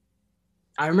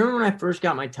 I remember when I first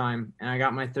got my time and I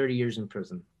got my 30 years in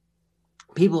prison.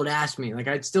 People would ask me, like,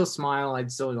 I'd still smile,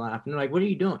 I'd still laugh. And they're like, what are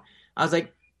you doing? I was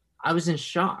like, I was in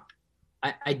shock.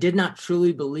 I did not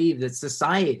truly believe that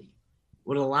society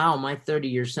would allow my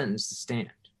 30-year sentence to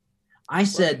stand. I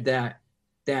said that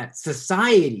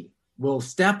society will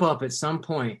step up at some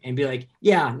point and be like,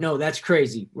 yeah, no, that's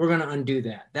crazy. We're going to undo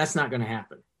that. That's not going to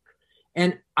happen.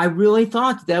 And I really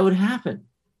thought that would happen.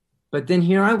 But then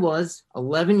here I was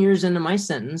 11 years into my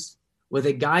sentence with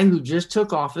a guy who just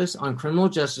took office on criminal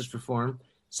justice reform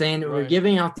saying that we're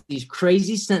giving out these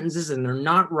crazy sentences and they're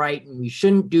not right and we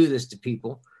shouldn't do this to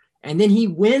people. And then he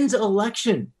wins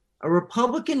election. A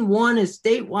Republican won a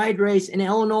statewide race in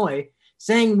Illinois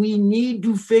saying we need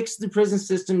to fix the prison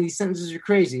system. These sentences are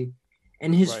crazy.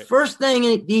 And his first thing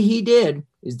he did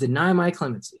is deny my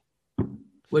clemency,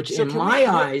 which in my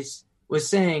eyes was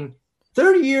saying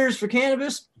 30 years for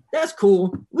cannabis. That's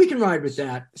cool. We can ride with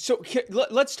that. So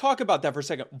let's talk about that for a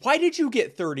second. Why did you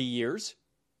get 30 years?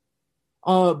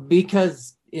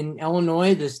 Because in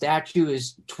Illinois, the statute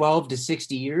is 12 to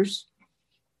 60 years.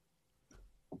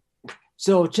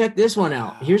 So check this one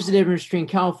out. Here's the difference between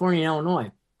California and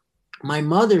Illinois. My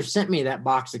mother sent me that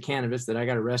box of cannabis that I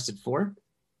got arrested for.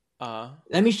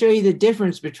 Let me show you the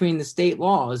difference between the state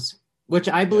laws, which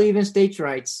I believe in states'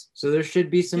 rights. So there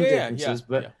should be some differences.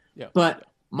 But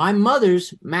my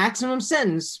mother's maximum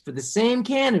sentence for the same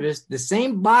cannabis, the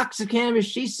same box of cannabis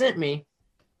she sent me,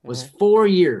 was 4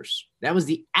 years. That was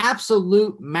the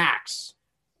absolute max.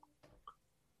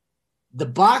 The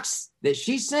box that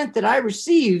she sent that I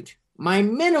received, my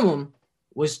minimum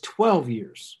was 12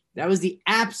 years. That was the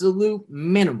absolute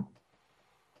minimum.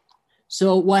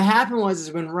 So what happened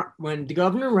was when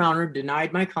Governor Rauner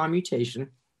denied my commutation,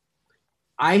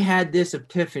 I had this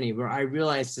epiphany where I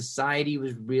realized society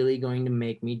was really going to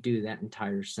make me do that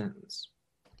entire sentence.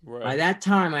 Right. By that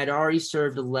time, I'd already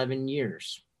served 11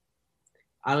 years.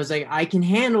 I was like, I can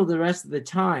handle the rest of the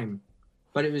time,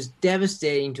 but it was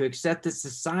devastating to accept that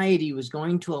society was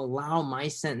going to allow my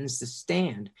sentence to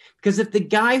stand. Because if the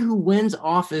guy who wins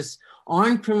office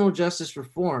on criminal justice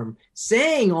reform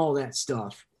saying all that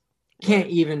stuff can't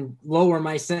even lower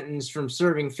my sentence from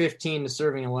serving 15 to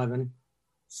serving 11,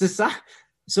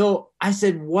 so I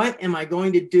said, what am I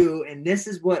going to do? And this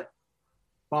is what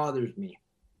bothers me.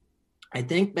 I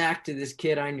think back to this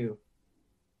kid I knew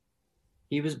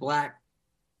He was black.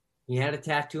 He had a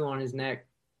tattoo on his neck.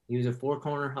 He was a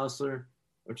four-corner hustler,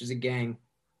 which is a gang.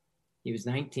 He was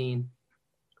 19.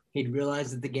 He'd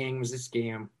realized that the gang was a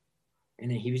scam and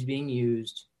that he was being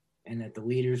used and that the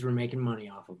leaders were making money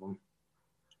off of him.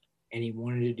 And he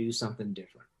wanted to do something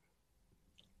different.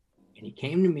 And he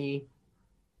came to me.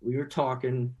 We were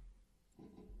talking.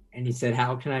 And he said,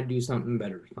 how can I do something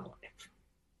better with my life?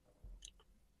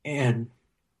 And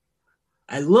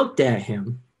I looked at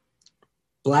him,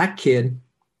 black kid,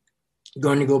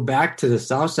 going to go back to the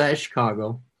south side of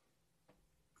Chicago,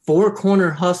 four-corner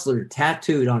hustler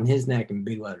tattooed on his neck in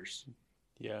big letters.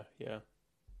 Yeah, yeah.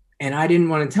 And I didn't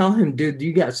want to tell him, dude,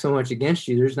 you got so much against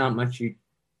you. There's not much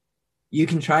you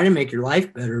can try to make your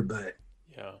life better, but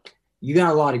yeah, you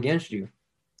got a lot against you.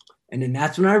 And then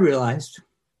that's when I realized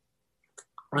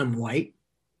I'm white.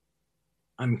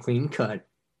 I'm clean cut.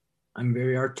 I'm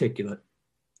very articulate.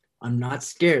 I'm not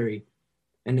scary.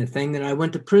 And the thing that I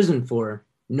went to prison for,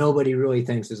 nobody really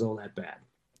thinks is all that bad.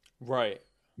 Right.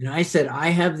 And I said, I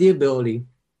have the ability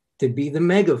to be the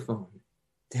megaphone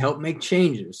to help make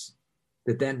changes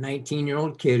that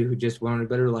 19-year-old kid who just wanted a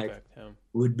better life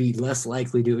would be less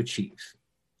likely to achieve.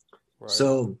 Right.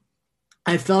 So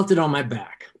I felt it on my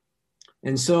back.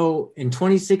 And so in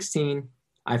 2016,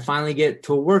 I finally get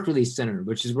to a work release center,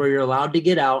 which is where you're allowed to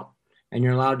get out and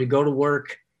you're allowed to go to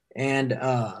work and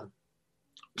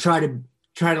try to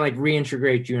like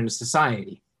reintegrate you into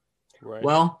society. Right.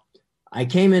 Well, I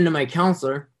came into my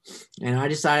counselor and I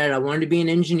decided I wanted to be an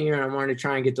engineer and I wanted to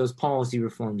try and get those policy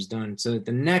reforms done so that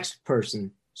the next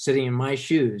person sitting in my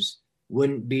shoes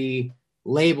wouldn't be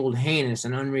labeled heinous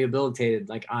and unrehabilitated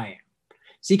like I am.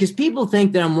 See, because people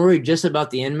think that I'm worried just about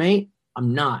the inmate.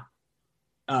 I'm not.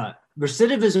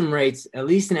 Recidivism rates, at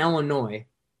least in Illinois,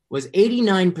 was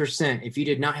 89% if you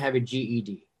did not have a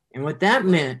GED. And what that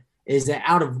meant is that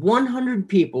out of 100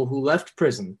 people who left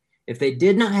prison, if they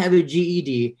did not have a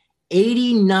GED,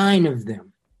 89 of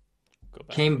them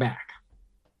came back.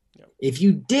 Yep. If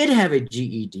you did have a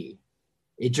GED,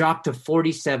 it dropped to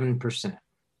 47%.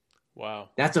 Wow.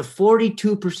 That's a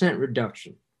 42%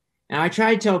 reduction. And I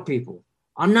try to tell people,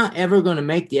 I'm not ever going to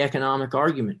make the economic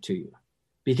argument to you.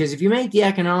 Because if you make the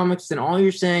economics, then all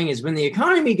you're saying is when the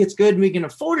economy gets good and we can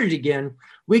afford it again,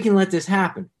 we can let this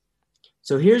happen.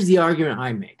 So here's the argument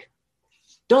I make.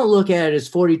 Don't look at it as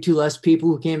 42 less people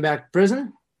who came back to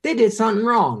prison. They did something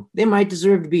wrong. They might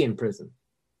deserve to be in prison.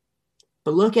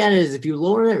 But look at it as if you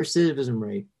lower that recidivism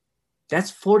rate, that's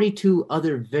 42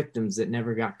 other victims that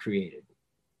never got created.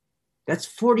 That's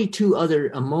 42 other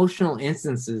emotional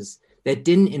instances that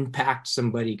didn't impact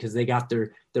somebody because they got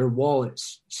their wallet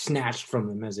snatched from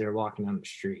them as they were walking down the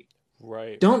street.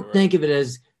 Right. Don't think of it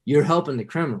as you're helping the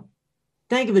criminal.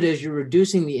 Think of it as you're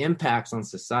reducing the impacts on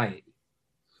society.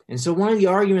 And so one of the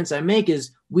arguments I make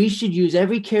is we should use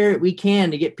every carrot we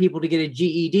can to get people to get a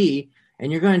GED.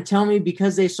 And you're going to tell me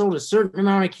because they sold a certain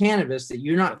amount of cannabis that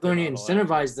you're not going to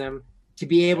incentivize them to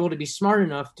be able to be smart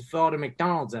enough to fill out a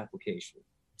McDonald's application.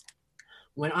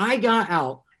 When I got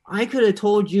out, I could have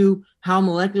told you how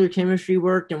molecular chemistry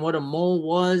worked and what a mole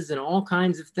was and all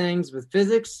kinds of things with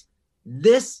physics.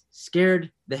 This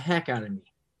scared the heck out of me.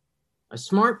 A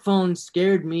smartphone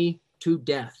scared me to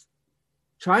death.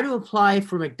 Try to apply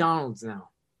for McDonald's now.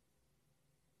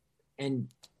 And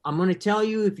I'm going to tell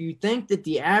you, if you think that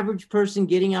the average person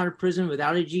getting out of prison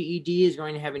without a GED is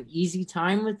going to have an easy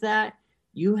time with that,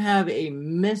 you have a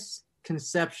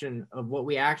misconception of what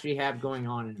we actually have going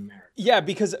on in America. Yeah,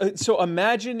 because so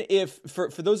imagine if, for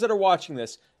those that are watching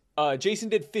this, Jason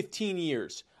did 15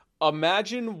 years.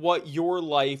 Imagine what your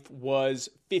life was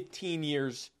 15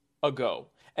 years ago.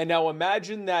 And now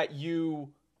imagine that you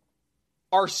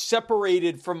are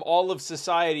separated from all of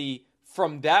society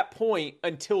from that point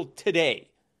until today.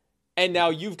 And now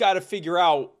you've got to figure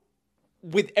out,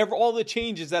 with all the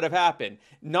changes that have happened,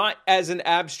 not as an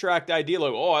abstract idea,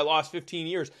 like, oh, I lost 15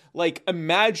 years. Like,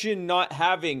 imagine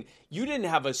you didn't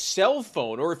have a cell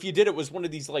phone, or if you did, it was one of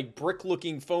these like brick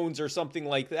looking phones or something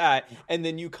like that. And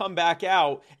then you come back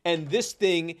out and this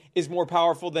thing is more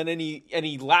powerful than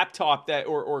any laptop that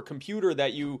or computer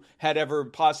that you had ever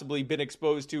possibly been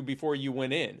exposed to before you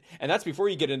went in. And that's before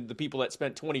you get into the people that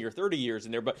spent 20 or 30 years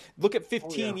in there. But look at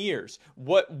 15 years,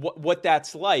 what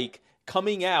that's like.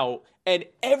 Coming out, and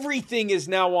everything is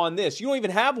now on this. You don't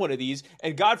even have one of these,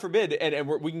 and God forbid, and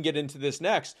we can get into this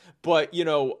next. But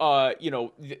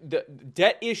the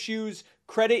debt issues,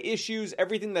 credit issues,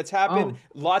 everything that's happened.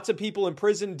 Lots of people in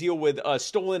prison deal with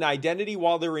stolen identity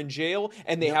while they're in jail,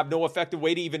 and they have no effective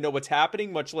way to even know what's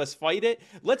happening, much less fight it.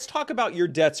 Let's talk about your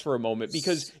debts for a moment,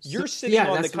 because you're sitting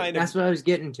on the kind of. That's what I was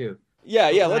getting to.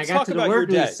 Yeah. When Let's talk about your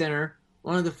debt. Center,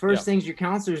 one of the first Yeah. things your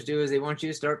counselors do is they want you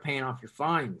to start paying off your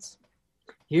fines.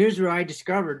 Here's where I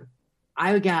discovered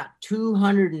I got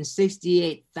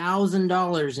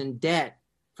 $268,000 in debt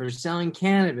for selling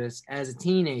cannabis as a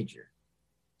teenager.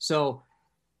 So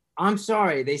I'm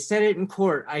sorry, they said it in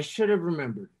court. I should have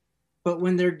remembered. But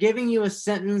when they're giving you a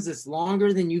sentence that's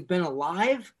longer than you've been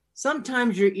alive,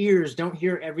 sometimes your ears don't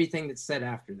hear everything that's said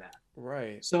after that.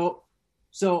 Right. So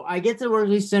I get to the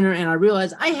Workley Center and I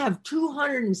realize I have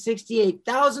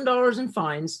 $268,000 in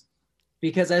fines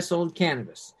because I sold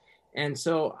cannabis. And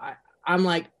so I'm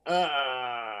like,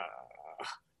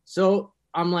 So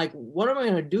I'm like, what am I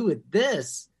going to do with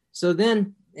this? So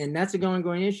then, and that's a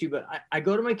ongoing issue, but I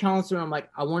go to my counselor and I'm like,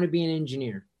 I want to be an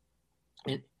engineer.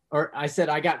 Or I said,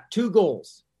 I got 2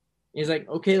 goals. He's like,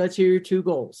 okay, let's hear your 2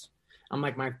 goals. I'm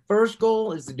like, my first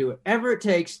goal is to do whatever it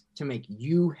takes to make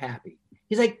you happy.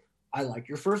 He's like, I like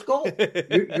your first goal.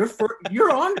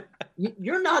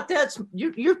 You're not that,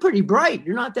 you're pretty bright.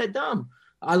 You're not that dumb.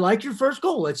 I like your first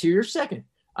goal. Let's hear your second.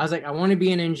 I was like, I want to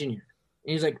be an engineer.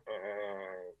 And he's like,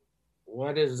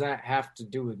 what does that have to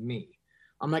do with me?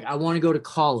 I'm like, I want to go to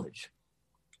college.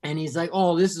 And he's like,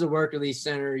 oh, this is a work release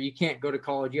center. You can't go to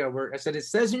college. You got to work. I said, it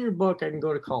says in your book I can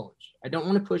go to college. I don't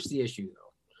want to push the issue,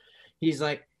 though. He's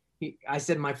like, I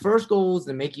said, my first goal is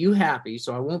to make you happy,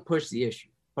 so I won't push the issue,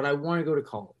 but I want to go to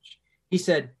college. He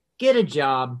said, get a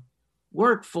job,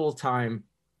 work full-time,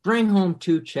 bring home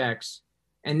 2 checks,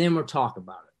 and then we'll talk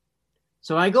about it.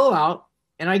 So I go out,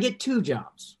 and I get 2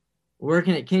 jobs,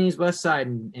 working at Kenny's West Side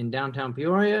in downtown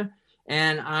Peoria,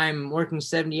 and I'm working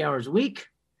 70 hours a week.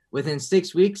 Within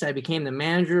 6 weeks, I became the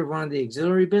manager of one of the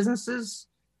auxiliary businesses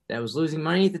that was losing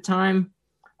money at the time.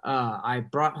 I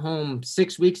brought home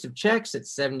 6 weeks of checks at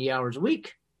 70 hours a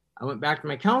week. I went back to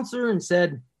my counselor and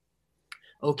said,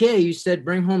 okay, you said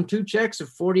bring home 2 checks of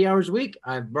 40 hours a week.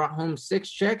 I brought home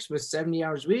 6 checks with 70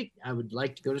 hours a week. I would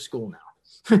like to go to school now.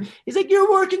 He's like,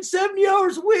 you're working 70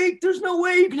 hours a week. There's no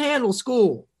way you can handle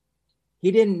school.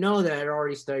 He didn't know that I'd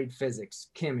already studied physics,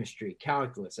 chemistry,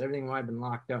 calculus, everything while I've been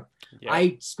locked up. Yeah.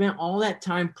 I spent all that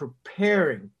time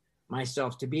preparing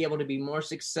myself to be able to be more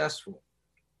successful.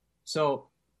 So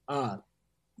I'm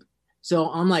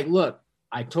like, look,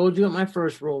 I told you what my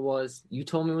first rule was. You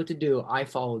told me what to do. I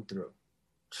followed through.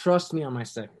 Trust me on my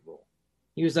second rule.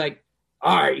 He was like,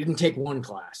 all right, you can take 1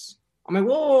 class. I'm like,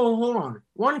 whoa, hold on.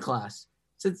 1 class?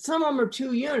 I said, some of them are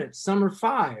 2 units. Some are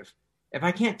 5. If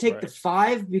I can't take the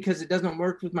 5 because it doesn't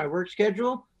work with my work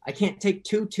schedule, I can't take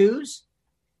 2 2s.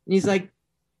 And he's like,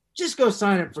 just go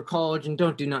sign up for college and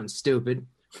don't do nothing stupid.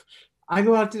 I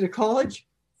go out to the college,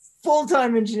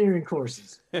 full-time engineering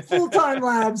courses, full-time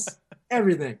labs,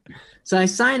 everything. So I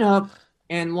sign up,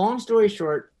 and long story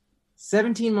short,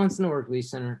 17 months in the Work Release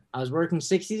Center. I was working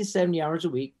 60 to 70 hours a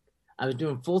week. I was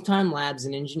doing full-time labs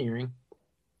in engineering.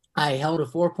 I held a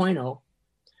 4.0.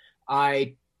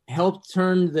 I helped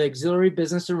turn the auxiliary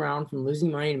business around from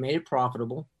losing money and made it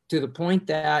profitable to the point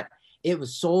that it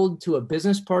was sold to a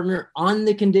business partner on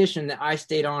the condition that I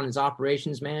stayed on as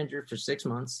operations manager for 6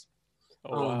 months.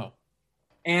 Oh, wow.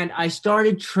 And I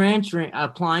started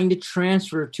applying to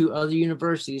transfer to other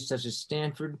universities such as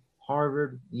Stanford,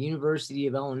 Harvard, University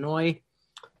of Illinois.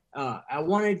 I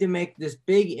wanted to make this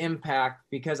big impact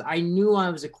because I knew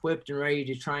I was equipped and ready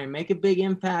to try and make a big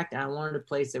impact. And I wanted a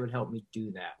place that would help me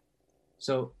do that.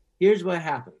 So here's what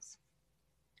happens.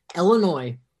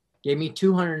 Illinois gave me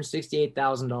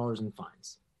 $268,000 in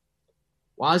fines.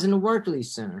 While I was in the Work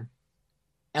Release Center,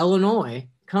 Illinois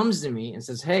comes to me and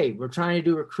says, hey, we're trying to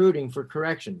do recruiting for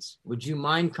corrections. Would you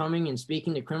mind coming and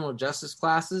speaking to criminal justice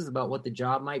classes about what the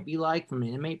job might be like from an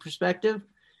inmate perspective?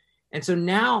 And so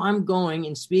now I'm going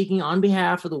and speaking on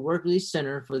behalf of the Work Release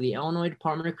Center for the Illinois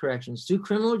Department of Corrections to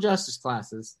criminal justice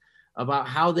classes about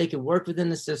how they can work within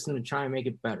the system to try and make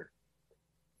it better.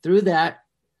 Through that,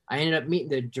 I ended up meeting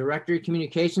the Director of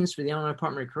Communications for the Illinois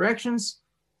Department of Corrections,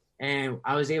 and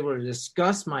I was able to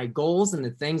discuss my goals and the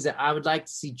things that I would like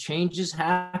to see changes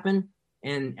happen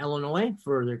in Illinois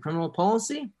for their criminal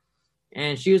policy.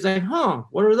 And she was like,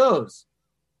 what are those?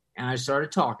 And I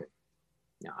started talking.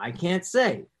 Now, I can't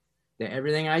say that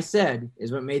everything I said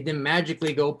is what made them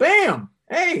magically go, bam,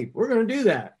 hey, we're going to do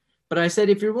that. But I said,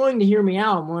 if you're willing to hear me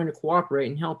out, I'm willing to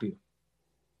cooperate and help you.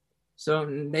 So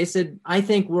they said, I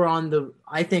think we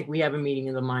have a meeting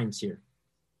of the minds here.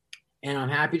 And I'm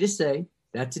happy to say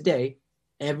that today,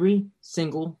 every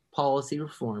single policy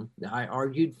reform that I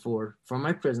argued for from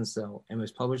my prison cell and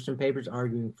was published in papers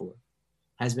arguing for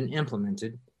has been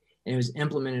implemented, and it was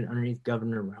implemented underneath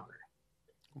Governor Rauner.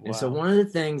 Wow. And so one of the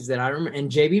things that I remember,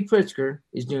 and J.B. Pritzker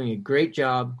is doing a great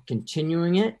job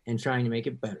continuing it and trying to make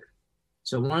it better.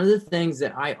 So one of the things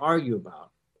that I argue about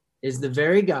is the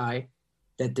very guy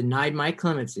that denied my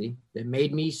clemency, that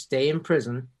made me stay in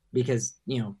prison because,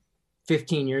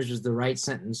 15 years was the right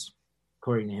sentence,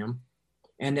 according to him,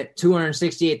 and that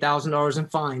 $268,000 in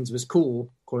fines was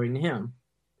cool, according to him,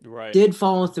 Right. did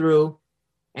follow through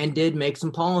and did make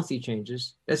some policy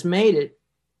changes that's made it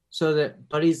so that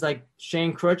buddies like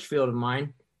Shane Crutchfield of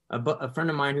mine, a friend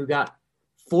of mine who got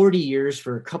 40 years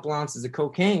for a couple ounces of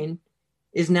cocaine,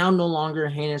 is now no longer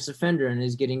a heinous offender and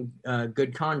is getting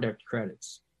good conduct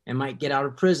credits and might get out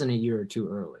of prison a year or two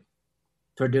early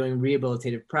for doing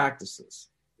rehabilitative practices.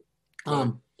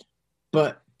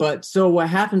 But so what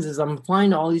happens is I'm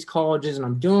applying to all these colleges and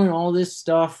I'm doing all this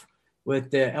stuff with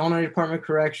the Illinois Department of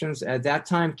Corrections. At that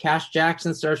time, Cash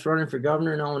Jackson starts running for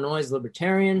governor in Illinois as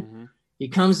Libertarian. Mm-hmm. He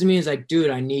comes to me and is like,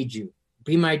 dude, I need you.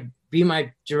 Be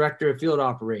my director of field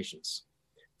operations.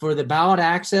 For the ballot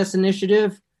access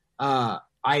initiative,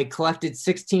 I collected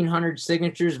 1,600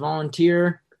 signatures,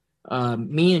 volunteer.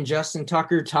 Me and Justin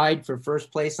Tucker tied for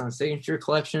first place on signature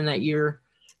collection that year.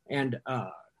 And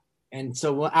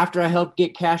so after I helped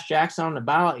get Cash Jackson on the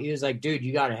ballot, he was like, dude,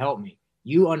 you got to help me.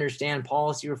 You understand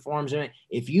policy reforms. And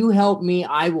if you help me,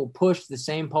 I will push the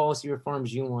same policy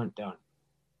reforms you want done.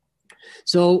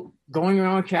 So going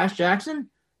around with Cash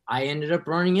Jackson, I ended up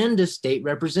running into state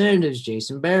representatives,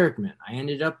 Jason Barrickman. I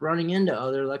ended up running into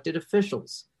other elected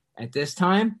officials. At this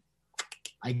time,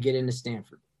 I get into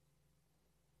Stanford.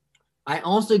 I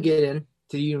also get into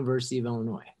the University of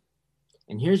Illinois.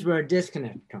 And here's where a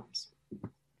disconnect comes.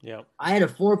 Yeah. I had a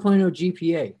 4.0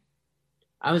 GPA.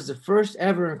 I was the first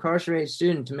ever incarcerated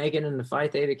student to make it into Phi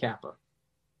Theta Kappa.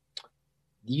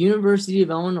 The University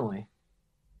of Illinois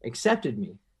accepted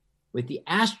me with the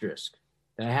asterisk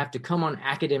that I have to come on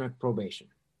academic probation.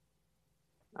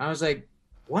 I was like,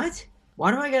 what? Why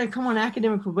do I got to come on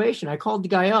academic probation? I called the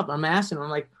guy up. I'm asking him,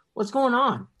 I'm like, what's going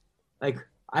on? Like,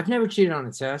 I've never cheated on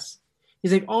a test.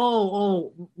 He's like,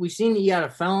 oh, we've seen that you got a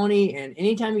felony, and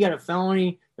anytime you got a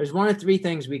felony, there's one of three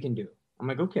things we can do. I'm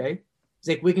like, okay.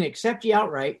 He's like, we can accept you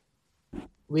outright,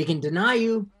 we can deny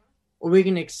you, or we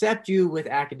can accept you with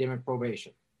academic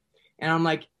probation. And I'm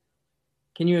like,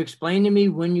 can you explain to me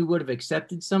when you would have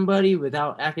accepted somebody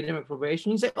without academic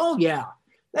probation? He's like, oh, yeah.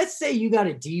 Let's say you got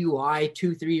a DUI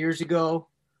 2-3 years ago,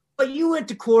 but you went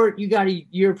to court, you got a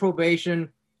year probation,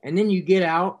 and then you get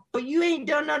out, but you ain't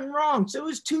done nothing wrong. So it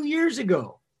was 2 years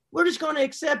ago. We're just going to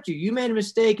accept you. You made a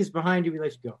mistake. It's behind you. We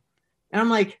let you go. And I'm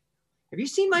like, have you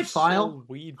seen my file?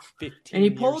 Weed 15 and he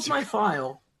pulls my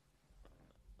file.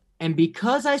 And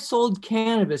because I sold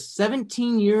cannabis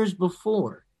 17 years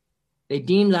before, they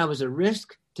deemed I was a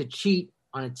risk to cheat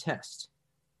on a test.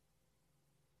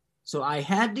 So I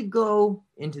had to go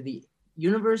into the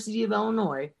University of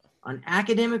Illinois on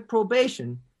academic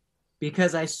probation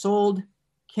because I sold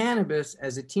cannabis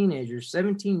as a teenager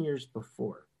 17 years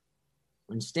before.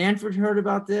 When Stanford heard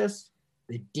about this,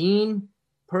 the dean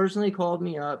personally called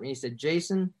me up and he said,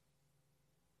 Jason,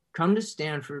 come to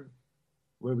Stanford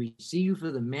where we see you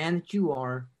for the man that you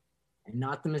are and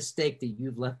not the mistake that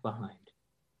you've left behind.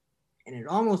 And it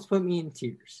almost put me in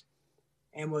tears.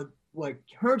 And what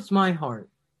hurts my heart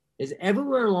is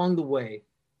everywhere along the way,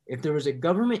 if there was a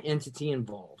government entity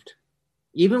involved,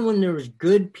 even when there was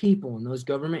good people in those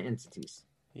government entities,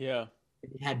 yeah, it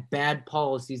had bad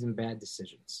policies and bad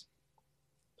decisions.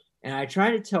 And I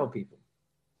try to tell people,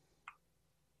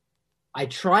 I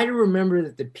try to remember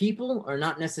that the people are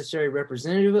not necessarily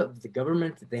representative of the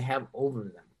government that they have over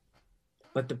them.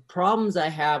 But the problems I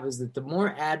have is that the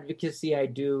more advocacy I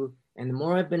do and the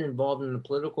more I've been involved in the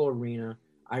political arena,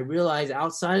 I realize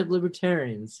outside of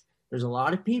libertarians, there's a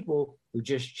lot of people who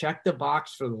just check the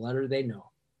box for the letter they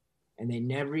know. And they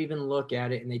never even look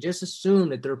at it. And they just assume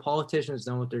that their politicians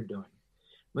know what they're doing.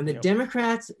 When the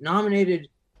Democrats nominated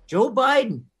Joe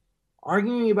Biden,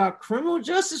 arguing about criminal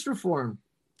justice reform,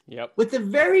 with the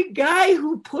very guy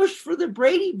who pushed for the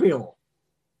Brady bill,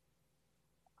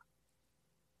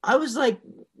 I was like,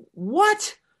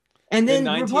 what? And then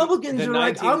Republicans are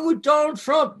like, I'm with Donald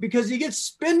Trump because he gets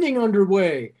spending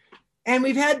underway. And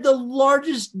we've had the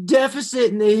largest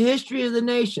deficit in the history of the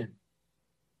nation.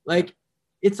 Like,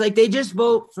 it's like they just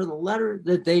vote for the letter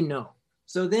that they know.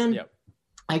 So then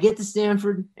I get to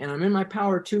Stanford and I'm in my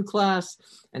Power 2 class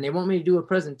and they want me to do a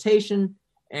presentation.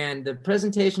 And the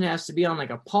presentation has to be on like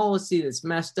a policy that's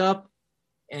messed up.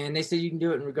 And they said you can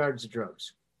do it in regards to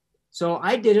drugs. So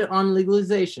I did it on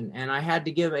legalization and I had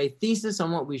to give a thesis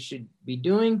on what we should be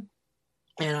doing.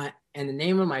 And the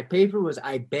name of my paper was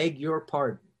I Beg Your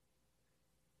Pardon.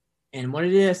 And what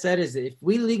it is I said is that if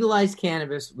we legalize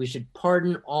cannabis, we should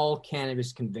pardon all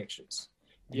cannabis convictions.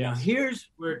 Now here's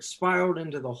where it spiraled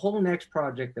into the whole next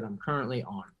project that I'm currently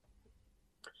on.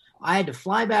 I had to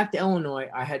fly back to Illinois.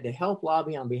 I had to help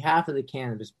lobby on behalf of the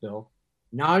cannabis bill,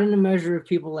 not in the measure of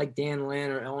people like Dan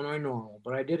Lynn or Illinois NORML,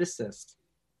 but I did assist.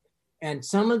 And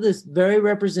some of the very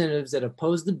representatives that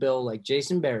opposed the bill, like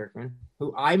Jason Barrickman,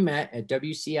 who I met at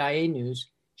WCIA News,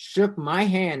 shook my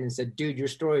hand and said, dude, your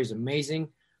story is amazing.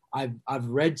 I've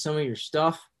read some of your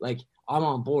stuff. Like, I'm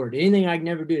on board. Anything I can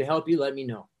ever do to help you, let me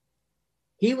know.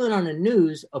 He went on the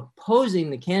news opposing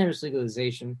the cannabis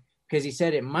legalization because he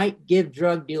said it might give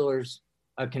drug dealers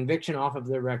a conviction off of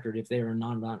their record if they were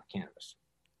non-violent cannabis.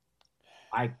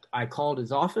 I called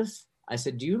his office. I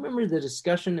said, do you remember the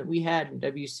discussion that we had in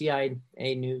WCIA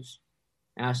News?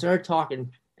 And I started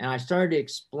talking, and I started to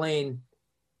explain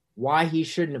why he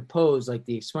shouldn't oppose like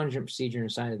the expungement procedure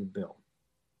inside of the bill.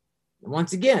 And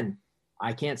once again,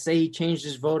 I can't say he changed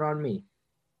his vote on me,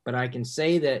 but I can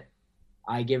say that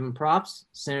I give him props.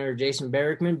 Senator Jason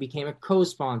Barrickman became a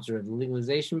co-sponsor of the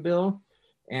legalization bill,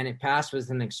 and it passed with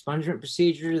an expungement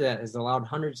procedure that has allowed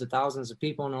hundreds of thousands of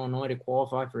people in Illinois to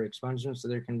qualify for expungements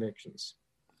of their convictions.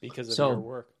 Because of your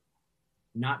work.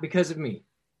 Not because of me.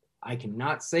 I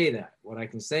cannot say that. What I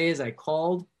can say is I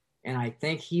called, and I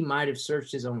think he might have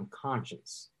searched his own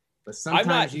conscience. But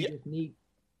sometimes you just need...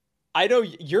 I know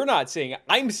you're not saying it.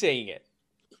 I'm saying it.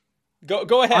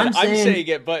 Go ahead. I'm saying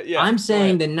it, but yeah. I'm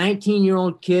saying the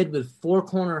 19-year-old kid with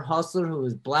four-corner hustler who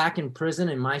was black in prison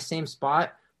in my same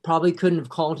spot probably couldn't have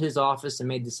called his office and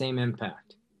made the same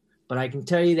impact. But I can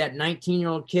tell you that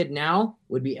 19-year-old kid now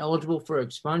would be eligible for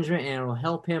expungement, and it will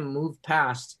help him move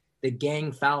past the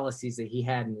gang fallacies that he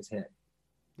had in his head.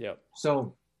 Yep.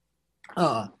 So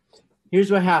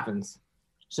here's what happens.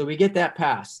 So we get that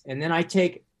passed, and then I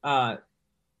take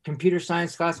computer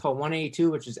science class called 182,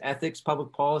 which is ethics,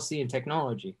 public policy, and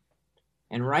technology.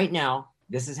 And right now,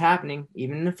 this is happening,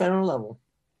 even in the federal level.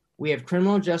 We have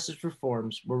criminal justice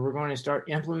reforms where we're going to start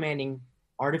implementing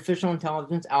artificial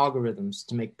intelligence algorithms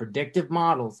to make predictive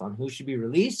models on who should be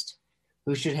released,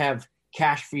 who should have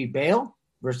cash-free bail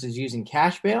versus using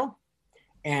cash bail.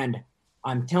 And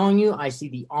I'm telling you, I see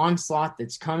the onslaught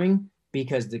that's coming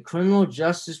because the criminal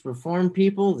justice reform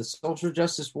people, the social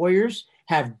justice warriors,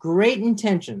 have great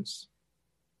intentions,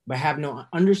 but have no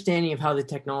understanding of how the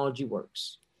technology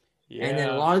works. Yeah. And then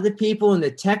a lot of the people in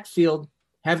the tech field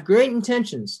have great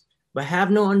intentions, but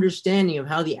have no understanding of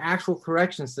how the actual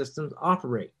correction systems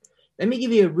operate. Let me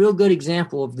give you a real good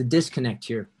example of the disconnect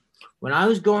here. When I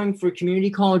was going for community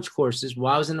college courses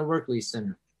while I was in the Workley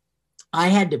Center, I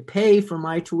had to pay for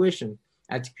my tuition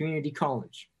at the community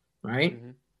college, right?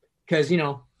 Because,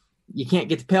 you can't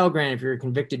get the Pell Grant if you're a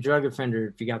convicted drug offender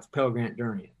if you got the Pell Grant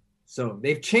during it. So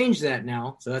they've changed that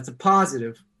now, so that's a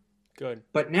positive. Good.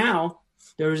 But now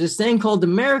there was this thing called the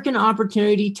American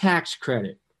Opportunity Tax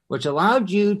Credit, which allowed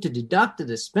you to deduct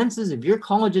the expenses of your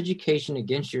college education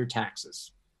against your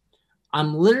taxes.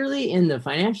 I'm literally in the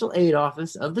financial aid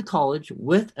office of the college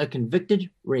with a convicted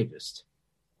rapist.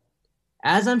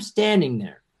 As I'm standing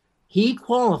there, he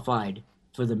qualified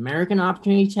for the American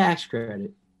Opportunity Tax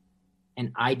Credit,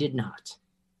 and I did not.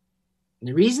 And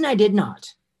the reason I did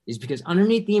not is because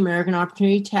underneath the American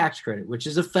Opportunity Tax Credit, which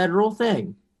is a federal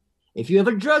thing, if you have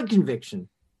a drug conviction,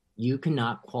 you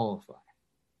cannot qualify.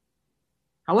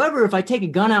 However, if I take a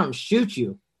gun out and shoot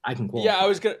you, I can qualify. Yeah, I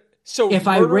was going to... So if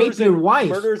I rape your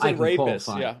wife, I can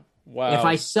qualify. Yeah. Wow.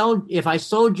 If I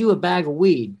sold you a bag of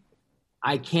weed,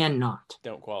 I cannot.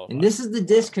 Don't qualify. And this is the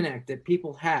disconnect that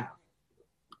people have.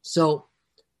 So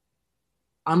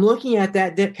I'm looking at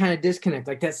that kind of disconnect,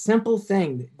 like that simple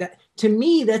thing that to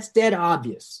me, that's dead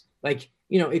obvious. Like,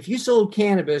 if you sold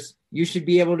cannabis, you should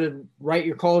be able to write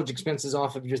your college expenses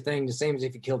off of your thing the same as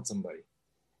if you killed somebody.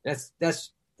 That's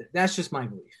just my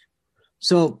belief.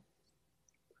 So,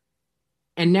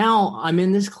 and now I'm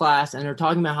in this class and they're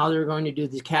talking about how they're going to do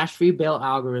these cash-free bail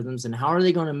algorithms and how are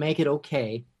they going to make it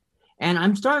okay. And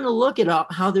I'm starting to look at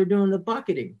how they're doing the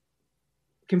bucketing.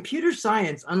 Computer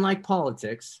science, unlike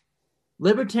politics,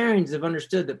 libertarians have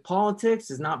understood that politics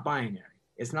is not binary.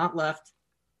 It's not left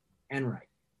and right.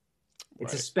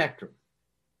 It's a spectrum.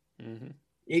 Mm-hmm.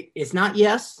 It's not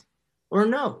yes or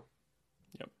no.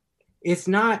 Yep. It's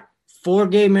not for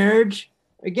gay marriage,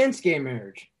 against gay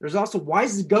marriage. There's also, why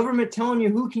is the government telling you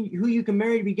who you can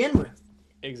marry to begin with?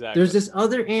 Exactly. There's this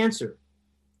other answer.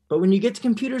 But when you get to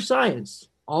computer science,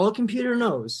 all a computer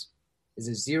knows is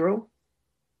a 0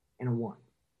 and a 1.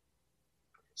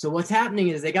 So what's happening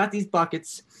is they got these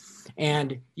buckets,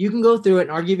 and you can go through it,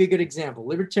 and I'll give you a good example.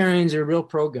 Libertarians are real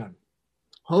pro-gun.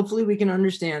 Hopefully we can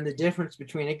understand the difference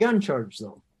between a gun charge,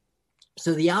 though.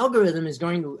 So the algorithm is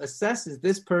going to assess if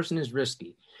this person is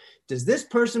risky. Does this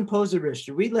person pose a risk?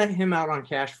 Should we let him out on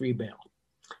cash-free bail?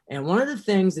 And one of the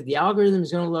things that the algorithm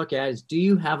is going to look at is, do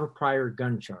you have a prior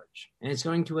gun charge? And it's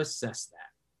going to assess that.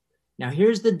 Now,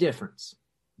 here's the difference.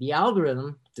 The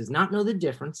algorithm does not know the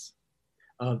difference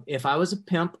of if I was a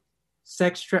pimp,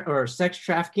 sex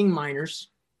trafficking minors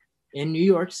in New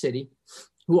York City,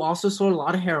 who also sold a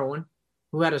lot of heroin,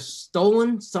 who had a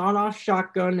stolen sawed-off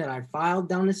shotgun that I filed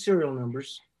down the serial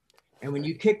numbers. And when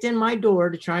you kicked in my door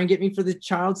to try and get me for the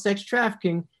child sex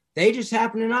trafficking, they just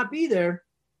happened to not be there,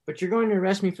 but you're going to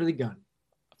arrest me for the gun.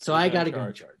 So I got a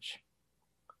gun charge.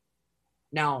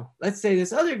 Now, let's say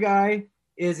this other guy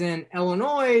is in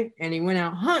Illinois and he went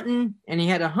out hunting and he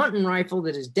had a hunting rifle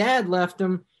that his dad left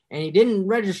him and he didn't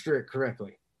register it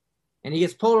correctly. And he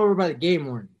gets pulled over by the game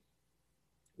warden.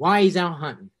 Why he's out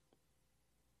hunting?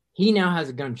 He now has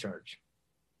a gun charge.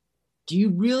 Do you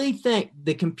really think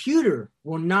the computer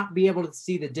will not be able to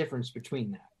see the difference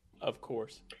between that? Of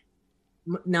course.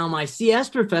 Now, my CS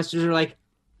professors are like,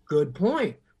 good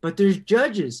point. But there's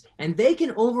judges, and they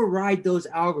can override those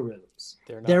algorithms.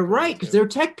 They're right, because they're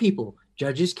tech people.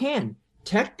 Judges can.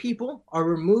 Tech people are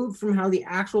removed from how the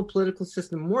actual political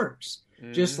system works,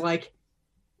 just like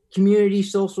community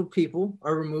social people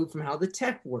are removed from how the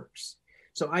tech works.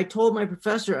 So I told my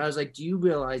professor, I was like, do you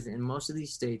realize that in most of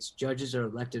these states, judges are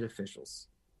elected officials?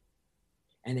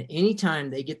 And at any time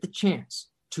they get the chance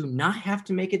to not have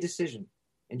to make a decision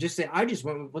and just say, I just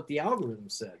went with what the algorithm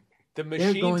said. The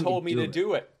machine told me to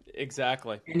do it.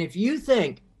 Exactly. And if you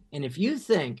think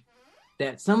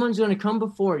that someone's going to come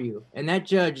before you and that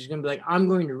judge is going to be like, I'm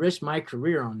going to risk my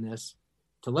career on this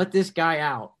to let this guy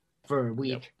out for a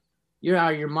week, you're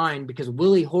out of your mind, because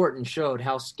Willie Horton showed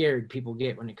how scared people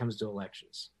get when it comes to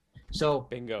elections. So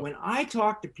Bingo. When I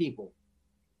talk to people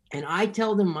and I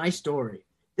tell them my story,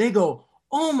 they go,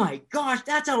 oh my gosh,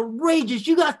 that's outrageous.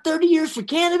 You got 30 years for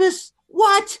cannabis?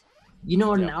 What? You know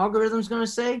what an algorithm's going to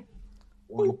say?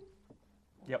 One.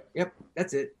 Yep,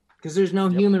 that's it. Because there's no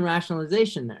human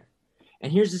rationalization there.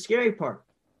 And here's the scary part.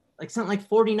 Like something like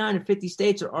 49 or 50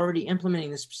 states are already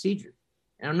implementing this procedure.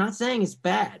 And I'm not saying it's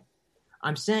bad.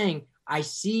 I'm saying I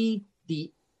see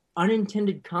the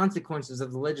unintended consequences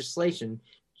of the legislation,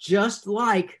 just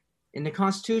like in the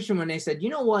Constitution when they said, you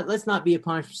know what, let's not be a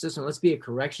punishment system, let's be a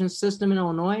corrections system in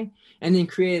Illinois, and then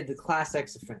created the Class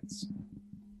X offense.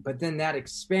 But then that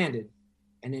expanded.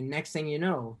 And then next thing you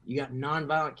know, you got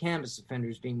nonviolent cannabis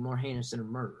offenders being more heinous than a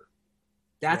murderer.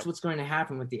 That's what's going to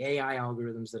happen with the AI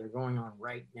algorithms that are going on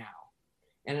right now.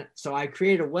 And so I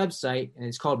created a website, and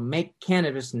it's called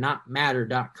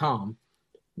MakeCannabisNotMatter.com.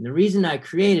 And the reason I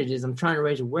created it is I'm trying to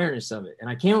raise awareness of it. And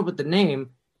I came up with the name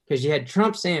because you had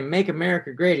Trump saying, make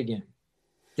America great again.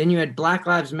 Then you had Black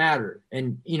Lives Matter.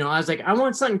 And, I was like, I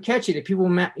want something catchy that people,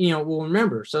 will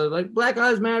remember. So like Black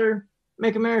Lives Matter,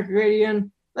 make America great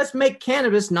again. Let's make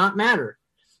cannabis not matter.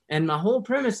 And my whole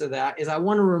premise of that is I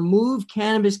want to remove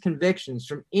cannabis convictions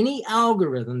from any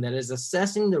algorithm that is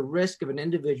assessing the risk of an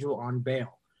individual on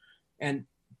bail. And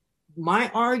my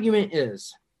argument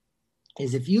is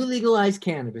if you legalize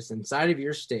cannabis inside of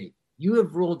your state, you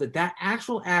have ruled that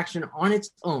actual action on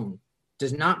its own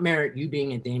does not merit you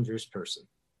being a dangerous person.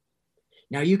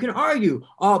 Now you can argue,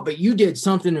 but you did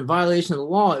something in violation of the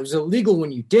law. It was illegal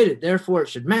when you did it, therefore it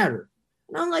should matter.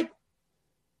 And I'm like,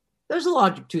 there's a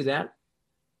logic to that.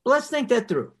 But let's think that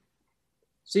through.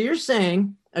 So you're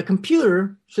saying a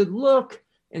computer should look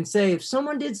and say, if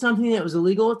someone did something that was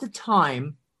illegal at the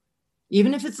time,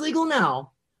 even if it's legal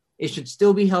now, it should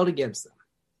still be held against them.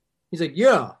 He's like,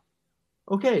 yeah.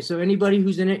 Okay, so anybody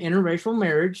who's in an interracial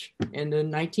marriage in the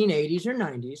 1980s or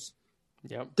 90s,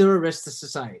 they're a risk to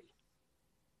society.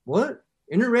 What?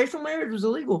 Interracial marriage was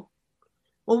illegal?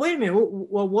 Well, wait a minute.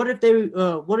 Well, what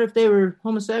if they were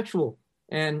homosexual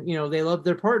and they loved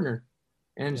their partner,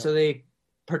 and so they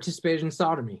participated in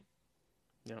sodomy?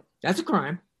 That's a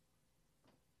crime.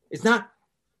 It's not.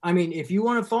 I mean, if you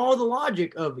want to follow the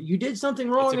logic of you did something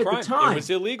wrong at the time, it was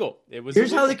illegal.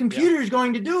 Here's how the computer is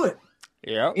going to do it.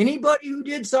 Yeah. Anybody who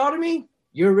did sodomy,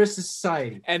 you're a risk to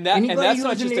society. Anybody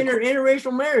who's in an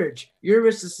interracial marriage, you're a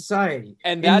risk to society.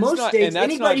 And in most states,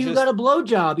 anybody who got a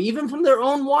blowjob, even from their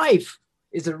own wife,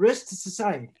 is a risk to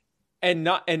society. And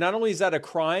not only is that a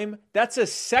crime, that's a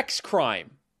sex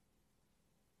crime.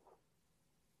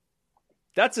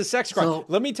 That's a sex crime. So,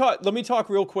 let me talk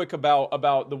real quick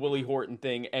about the Willie Horton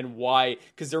thing and why,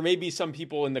 because there may be some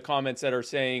people in the comments that are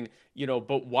saying,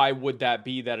 but why would that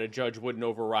be that a judge wouldn't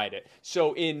override it?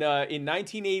 So in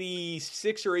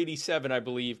 1986 or 87, I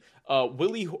believe,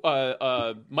 Michael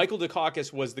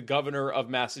Dukakis was the governor of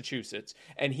Massachusetts,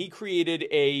 and he created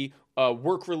a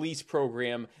work release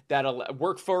program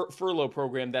furlough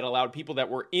program that allowed people that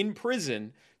were in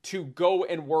prison to go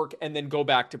and work and then go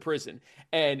back to prison.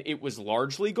 And it was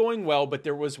largely going well, but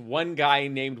there was one guy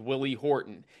named Willie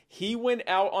Horton. He went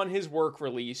out on his work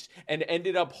release and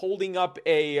ended up holding up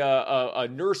a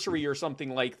nursery or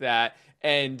something like that,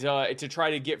 and to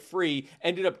try to get free,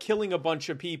 ended up killing a bunch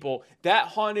of people. That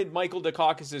haunted Michael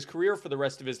Dukakis' career for the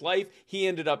rest of his life. He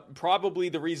ended up, probably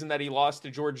the reason that he lost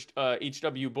to George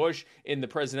H.W. Bush in the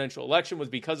presidential election was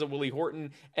because of Willie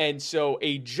Horton. And so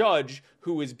a judge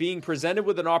who is being presented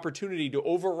with an opportunity to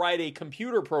override a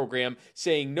computer program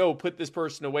saying, no, put this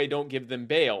person away, don't give them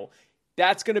bail,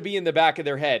 that's going to be in the back of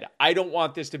their head. I don't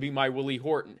want this to be my Willie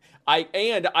Horton. I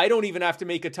don't even have to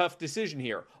make a tough decision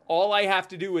here. All I have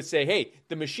to do is say, hey,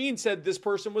 the machine said this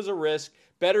person was a risk.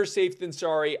 Better safe than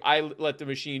sorry. I let the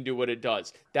machine do what it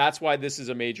does. That's why this is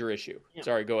a major issue. Yeah.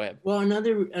 Sorry, go ahead. Well,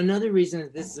 another reason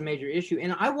that this is a major issue,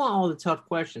 and I want all the tough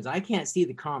questions. I can't see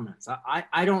the comments.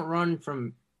 I don't run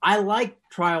from. I like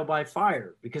trial by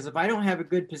fire, because if I don't have a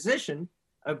good position,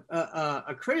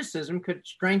 a criticism could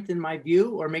strengthen my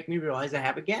view or make me realize I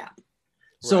have a gap. Right.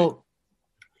 So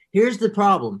here's the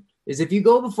problem, is if you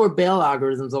go before bail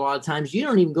algorithms, a lot of times you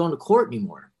don't even go into court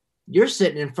anymore. You're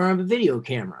sitting in front of a video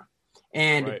camera.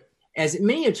 And right. As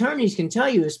many attorneys can tell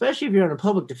you, especially if you're on a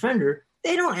public defender,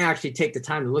 they don't actually take the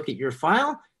time to look at your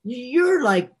file.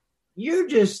 You're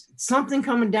just something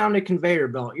coming down the conveyor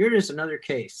belt. You're just another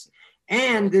case.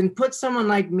 And then put someone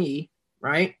like me,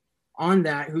 right, on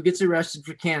that, who gets arrested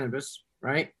for cannabis,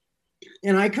 right?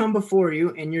 And I come before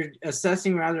you and you're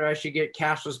assessing whether I should get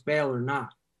cashless bail or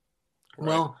not. Right.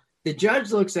 Well, the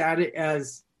judge looks at it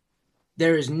as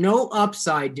there is no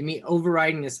upside to me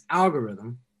overriding this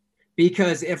algorithm,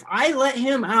 because if I let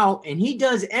him out and he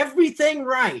does everything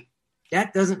right,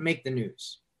 that doesn't make the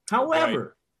news.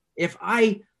 However, if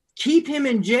I keep him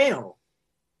in jail,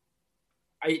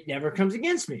 it never comes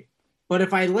against me. But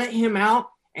if I let him out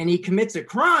and he commits a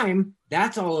crime,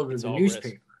 that's all over the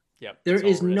newspaper. Yep, there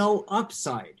is no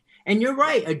upside. And you're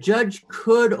right, a judge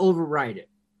could override it.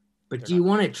 But do you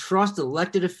want to trust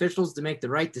elected officials to make the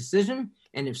right decision?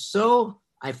 And if so,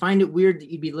 I find it weird that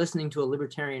you'd be listening to a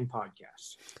libertarian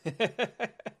podcast.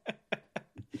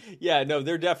 Yeah, no,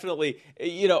 they're definitely,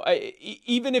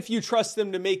 even if you trust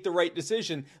them to make the right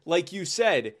decision, like you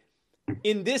said,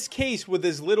 in this case, with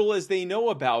as little as they know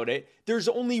about it, there's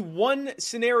only one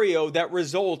scenario that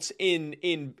results in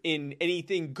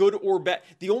anything good or bad.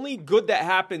 The only good that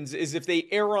happens is if they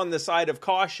err on the side of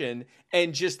caution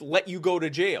and just let you go to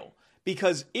jail.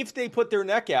 Because if they put their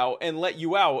neck out and let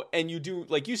you out and you do,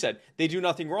 like you said, they do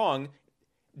nothing wrong,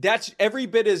 that's every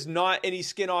bit as not any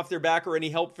skin off their back or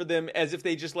any help for them as if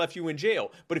they just left you in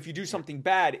jail. But if you do something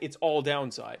bad, it's all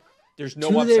downside. There's no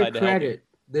upside to help you.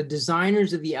 The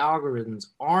designers of the algorithms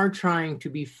are trying to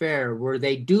be fair, where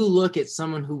they do look at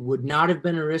someone who would not have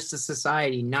been a risk to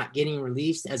society not getting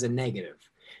released as a negative.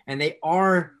 And they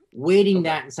are weighting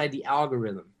that inside the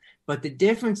algorithm. But the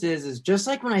difference is just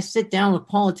like when I sit down with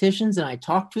politicians and I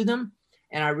talk to them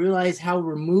and I realize how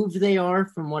removed they are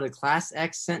from what a Class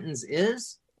X sentence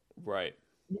is. Right.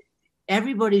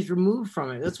 Everybody's removed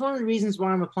from it. That's one of the reasons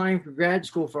why I'm applying for grad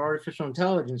school for artificial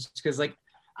intelligence, because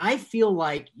I feel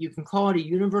like you can call it a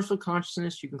universal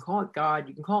consciousness, you can call it God,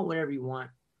 you can call it whatever you want.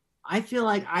 I feel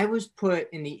like I was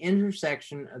put in the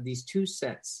intersection of these two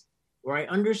sets where I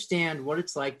understand what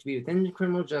it's like to be within the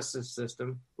criminal justice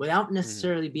system without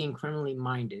necessarily being criminally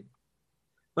minded.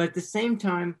 But at the same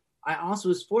time, I also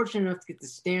was fortunate enough to get to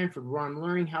Stanford, where I'm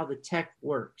learning how the tech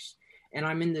works. And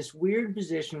I'm in this weird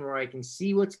position where I can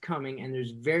see what's coming, and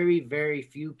there's very, very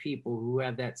few people who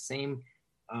have that same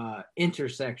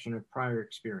intersection of prior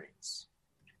experience.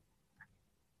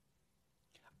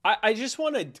 I just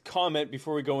want to comment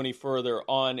before we go any further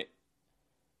on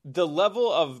the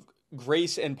level of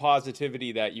grace and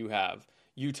positivity that you have.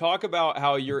 You talk about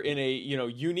how you're in a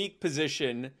unique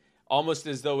position, almost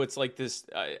as though it's like this,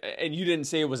 and you didn't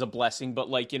say it was a blessing, but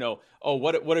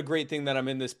what a great thing that I'm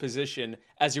in this position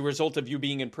as a result of you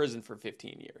being in prison for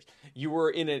 15 years. You were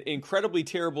in an incredibly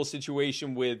terrible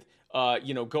situation with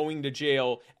going to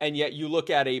jail, and yet you look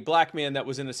at a black man that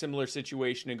was in a similar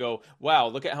situation and go, wow,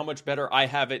 look at how much better I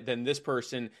have it than this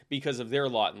person because of their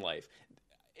lot in life.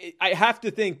 I have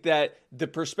to think that the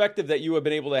perspective that you have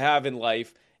been able to have in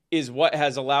life is what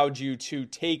has allowed you to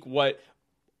take what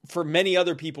for many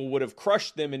other people would have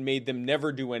crushed them and made them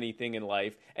never do anything in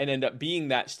life and end up being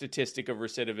that statistic of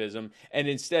recidivism. And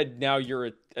instead, now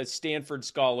you're a Stanford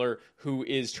scholar who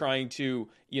is trying to,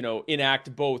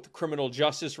 enact both criminal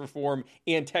justice reform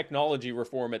and technology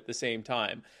reform at the same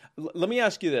time. Let me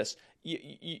ask you this.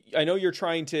 I know you're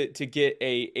trying to get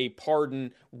a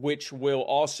pardon, which will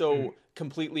also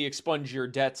completely expunge your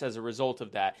debts as a result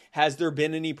of that. Has there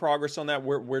been any progress on that?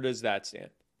 Where does that stand?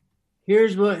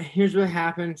 Here's what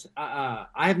happens. I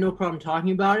have no problem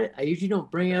talking about it. I usually don't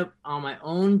bring it up on my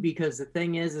own because the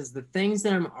thing is the things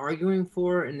that I'm arguing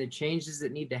for and the changes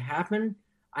that need to happen,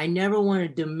 I never want to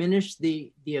diminish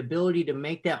the ability to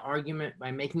make that argument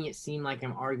by making it seem like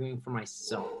I'm arguing for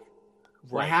myself.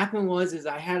 Right. What happened was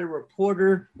I had a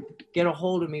reporter get a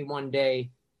hold of me one day,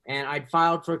 and I'd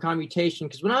filed for a commutation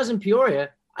because when I was in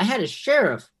Peoria, I had a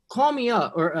sheriff call me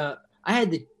up, or I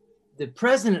had the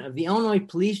president of the Illinois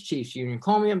Police Chiefs Union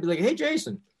call me up and be like, "Hey,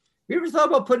 Jason, you ever thought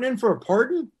about putting in for a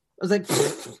pardon?" I was like,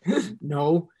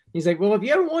 "No." He's like, "Well, if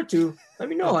you ever want to, let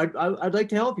me know. I'd like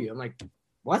to help you." I'm like,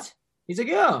 "What?" He's like,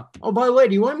 "Yeah. Oh, by the way,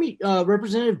 do you want to meet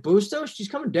Representative Bustos? She's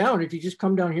coming down. If you just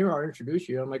come down here, I'll introduce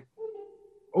you." I'm like,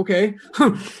 "Okay."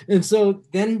 And so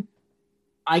then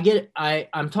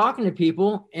I'm talking to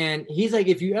people, and he's like,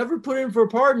 "If you ever put in for a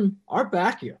pardon, I'll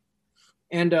back you."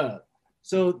 And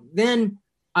so then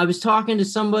I was talking to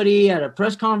somebody at a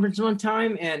press conference one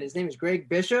time, and his name is Greg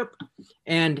Bishop,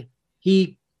 and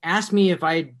he asked me if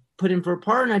I put in for a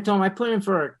pardon. I told him I put in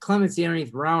for a clemency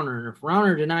underneath Rauner, and if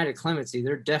Rauner denied a clemency,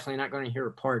 they're definitely not going to hear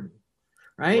a pardon,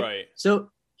 right?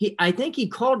 So I think he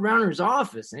called Rauner's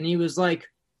office, and he was like,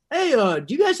 "Hey,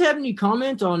 do you guys have any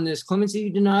comment on this clemency you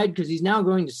denied? Because he's now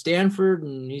going to Stanford,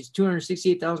 and he's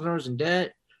 $268,000 in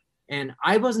debt." And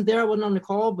I wasn't there. I wasn't on the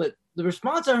call, but the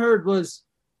response I heard was,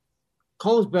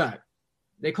 "Calls back."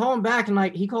 They call him back,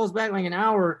 and he calls back like an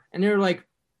hour, and they're like,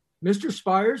 "Mr.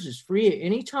 Spires is free at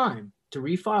any time to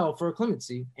refile for a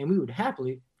clemency, and we would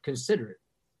happily consider it."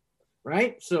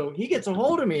 Right? So he gets a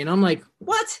hold of me, and I'm like,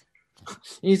 "What?" And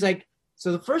he's like,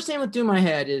 so the first thing that went through my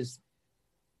head is,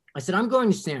 I said, "I'm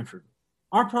going to Stanford.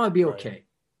 I'll probably be okay." Right.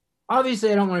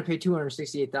 Obviously, I don't want to pay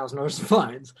 $268,000 in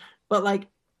fines, but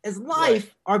as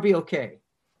life, I'll be okay.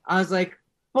 I was like,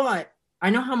 but I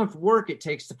know how much work it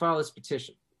takes to file this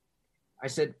petition. I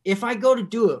said, "If I go to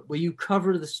do it, will you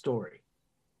cover the story?"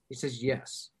 He says,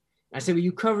 "Yes." I said, "Will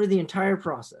you cover the entire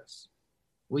process?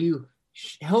 Will you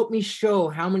help me show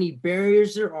how many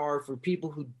barriers there are for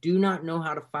people who do not know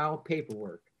how to file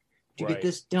paperwork to get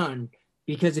this done?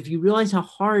 Because if you realize how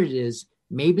hard it is,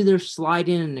 maybe they're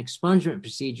sliding an expungement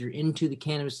procedure into the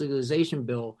cannabis legalization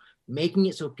bill, making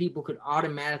it so people could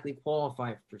automatically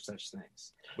qualify for such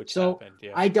things." Which happened,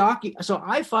 yeah. So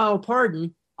I file a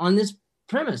pardon on this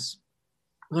premise.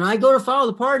 When I go to file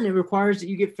the pardon, it requires that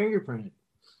you get fingerprinted.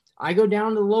 I go down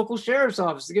to the local sheriff's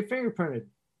office to get fingerprinted.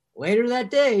 Later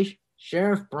that day,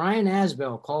 Sheriff Brian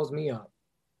Asbell calls me up.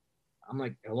 I'm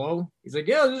like, "Hello?" He's like,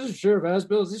 "Yeah, this is Sheriff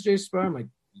Asbell. Is this Jason Spire?" I'm like,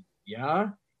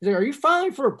 "Yeah." He's like, "Are you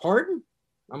filing for a pardon?"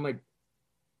 I'm like,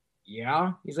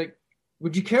 "Yeah." He's like,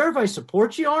 "Would you care if I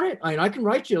support you on it? I can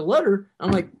write you a letter."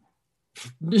 I'm like,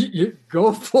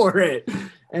 "Go for it."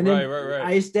 And then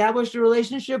I established a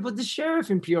relationship with the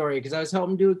sheriff in Peoria because I was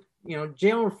helping do,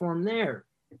 jail reform there.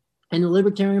 And the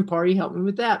Libertarian Party helped me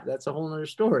with that. That's a whole nother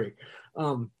story.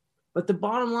 But the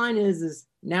bottom line is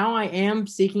now I am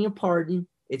seeking a pardon.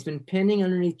 It's been pending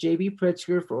underneath J.B.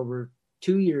 Pritzker for over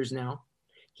 2 years now.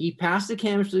 He passed the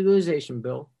cannabis legalization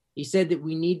bill. He said that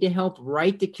we need to help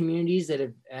right the communities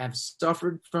that have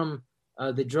suffered from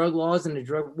the drug laws and the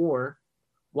drug war.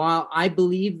 While I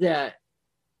believe that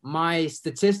my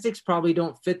statistics probably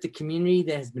don't fit the community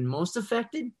that has been most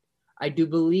affected, I do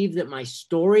believe that my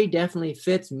story definitely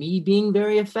fits me being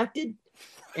very affected.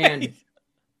 And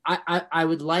I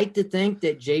would like to think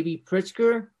that J.B.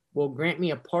 Pritzker will grant me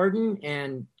a pardon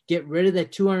and get rid of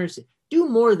that 200. Do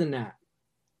more than that.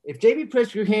 If J.B.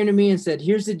 Pritzker came to me and said,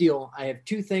 "Here's the deal. I have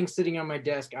 2 things sitting on my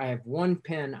desk. I have 1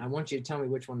 pen. I want you to tell me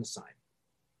which one to sign."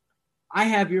 I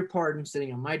have your pardon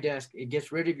sitting on my desk. It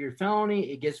gets rid of your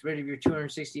felony. It gets rid of your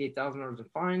 $268,000 in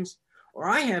fines. Or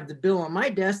I have the bill on my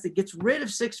desk that gets rid of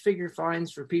 6-figure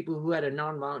fines for people who had a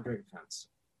nonviolent drug offense.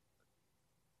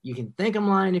 You can think I'm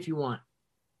lying if you want.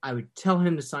 I would tell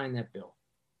him to sign that bill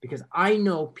because I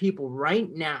know people right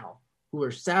now who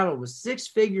are saddled with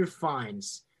 6-figure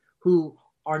fines who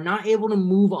are not able to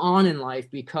move on in life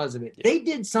because of it. They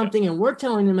did something and we're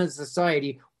telling them as a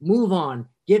society, move on,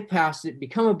 get past it,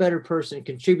 become a better person,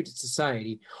 contribute to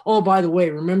society. Oh, by the way,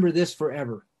 remember this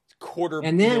forever.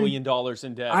 $250,000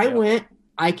 in debt.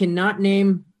 I cannot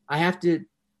name, I have to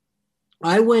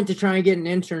I went to try and get an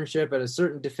internship at a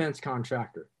certain defense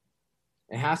contractor.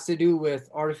 It has to do with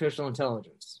artificial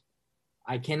intelligence.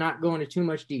 I cannot go into too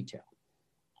much detail.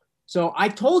 So I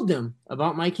told them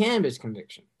about my cannabis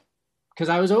conviction because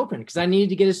I was open, because I needed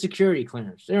to get a security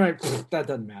clearance. They're like, that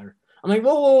doesn't matter. I'm like,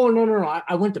 whoa, no.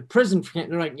 I went to prison for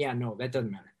cannabis. They're like, yeah, no, that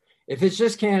doesn't matter. If it's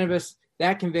just cannabis,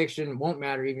 that conviction won't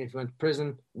matter even if you went to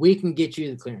prison. We can get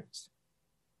you the clearance.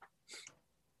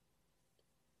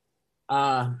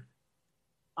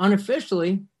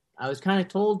 Unofficially, I was kind of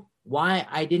told why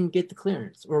I didn't get the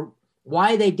clearance, or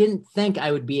why they didn't think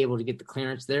I would be able to get the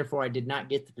clearance. Therefore, I did not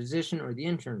get the position or the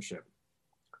internship.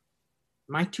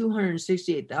 My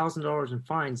 $268,000 in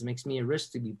fines makes me a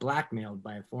risk to be blackmailed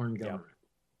by a foreign government.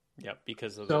 Yeah,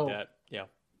 because of that. Yeah.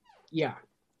 Yeah.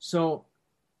 So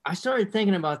I started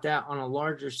thinking about that on a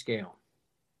larger scale.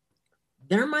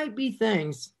 There might be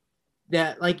things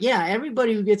that, like, yeah,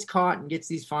 everybody who gets caught and gets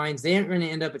these fines, they aren't going to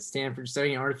end up at Stanford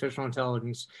studying artificial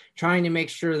intelligence, trying to make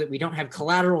sure that we don't have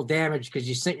collateral damage because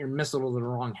you sent your missile to the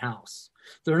wrong house.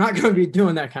 They're not going to be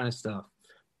doing that kind of stuff.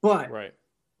 But right.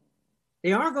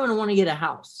 They are going to want to get a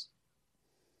house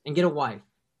and get a wife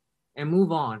and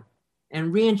move on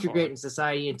and reintegrate in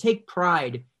society and take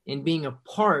pride in being a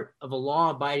part of a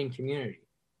law-abiding community.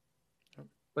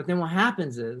 But then what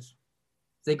happens is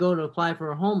they go to apply for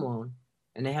a home loan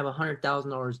and they have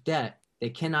 $100,000 debt. They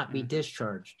cannot be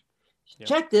discharged. Yep.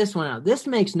 Check this one out. This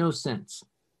makes no sense.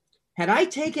 Had I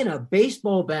taken a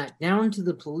baseball bat down to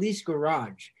the police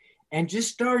garage and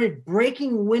just started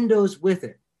breaking windows with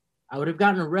it, I would have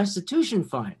gotten a restitution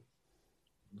fine.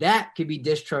 That could be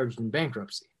discharged in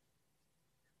bankruptcy.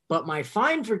 But my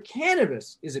fine for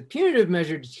cannabis is a punitive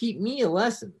measure to keep me a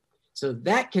lesson. So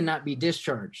that cannot be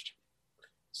discharged.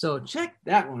 So check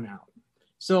that one out.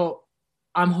 So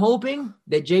I'm hoping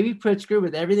that J.B. Pritzker,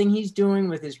 with everything he's doing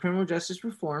with his criminal justice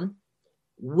reform,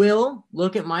 will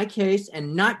look at my case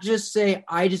and not just say,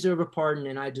 I deserve a pardon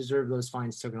and I deserve those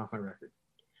fines taken off my record.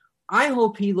 I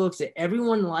hope he looks at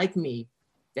everyone like me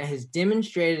that has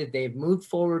demonstrated that they've moved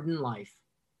forward in life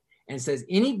and says,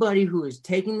 anybody who is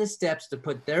taking the steps to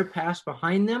put their past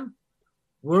behind them,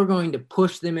 we're going to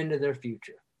push them into their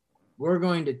future. We're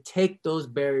going to take those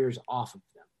barriers off of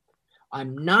them.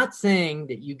 I'm not saying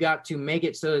that you got to make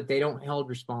it so that they don't held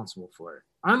responsible for it.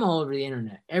 I'm all over the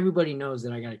internet. Everybody knows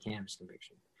that I got a cannabis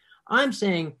conviction. I'm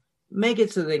saying make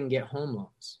it so they can get home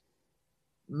loans.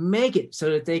 Make it so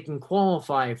that they can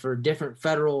qualify for different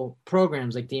federal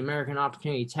programs like the American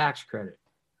Opportunity Tax Credit.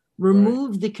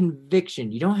 Remove the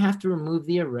conviction. You don't have to remove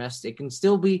the arrest. It can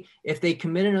still be, if they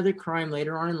commit another crime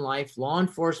later on in life, law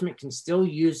enforcement can still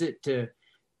use it to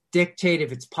dictate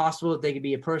if it's possible that they could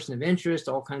be a person of interest,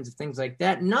 all kinds of things like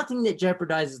that. Nothing that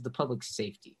jeopardizes the public's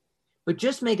safety. But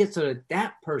just make it so that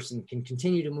that person can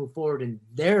continue to move forward in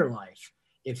their life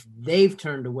if they've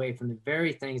turned away from the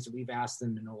very things that we've asked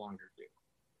them to no longer do.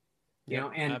 You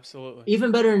know, and absolutely.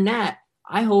 Even better than that,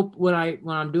 I hope when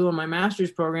I'm doing my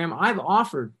master's program, I've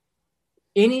offered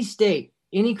any state,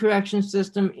 any correction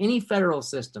system, any federal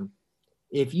system,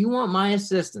 if you want my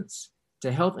assistance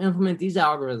to help implement these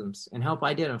algorithms and help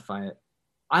identify it,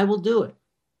 I will do it.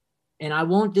 And I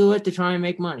won't do it to try and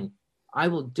make money. I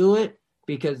will do it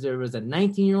because there was a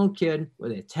 19-year-old kid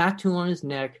with a tattoo on his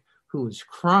neck who was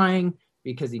crying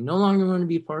because he no longer wanted to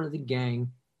be part of the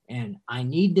gang. And I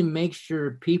need to make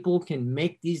sure people can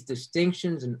make these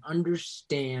distinctions and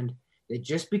understand that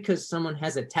just because someone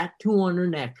has a tattoo on their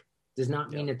neck does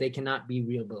not mean that they cannot be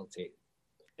rehabilitated.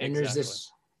 And there's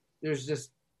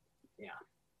just,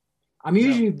 I'm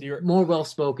usually more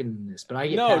well-spoken than this, but I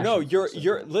get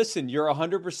you're listen, you're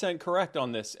 100% correct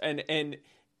on this. And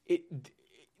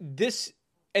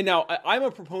now I'm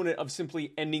a proponent of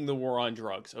simply ending the war on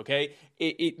drugs. Okay.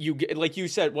 You like you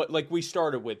said, like we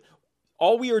started with,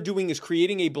 all we are doing is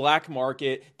creating a black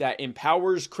market that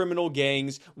empowers criminal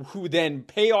gangs who then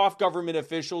pay off government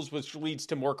officials, which leads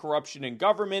to more corruption in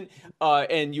government.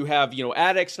 And you have,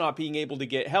 addicts not being able to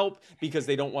get help because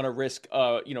they don't want to risk,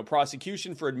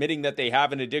 prosecution for admitting that they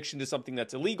have an addiction to something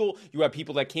that's illegal. You have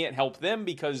people that can't help them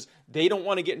because they don't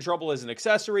want to get in trouble as an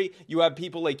accessory. You have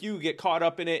people like you get caught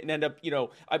up in it and end up,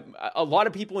 a lot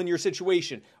of people in your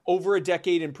situation, over a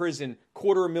decade in prison,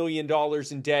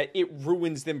 $250,000 in debt. It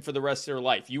ruins them for the rest of their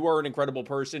life. You are an incredible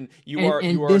person. You are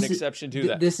an exception to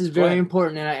that. This is very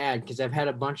important that I add, because I've had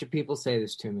a bunch of people say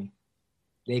this to me.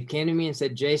 They came to me and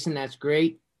said, Jason, that's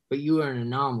great, but you are an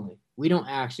anomaly. We don't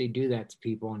actually do that to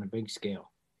people on a big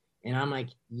scale. And I'm like,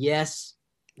 yes,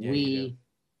 we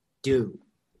do.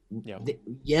 Yeah.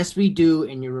 Yes, we do.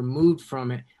 And you're removed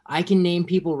from it. I can name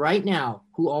people right now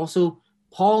who also,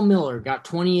 Paul Miller got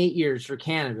 28 years for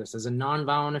cannabis as a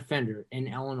nonviolent offender in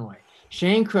Illinois.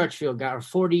 Shane Crutchfield got a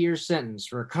 40-year sentence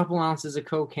for a couple ounces of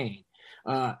cocaine.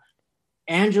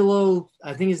 Angelo,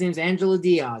 I think his name's Angelo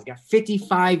Diaz, got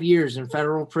 55 years in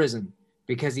federal prison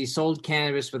because he sold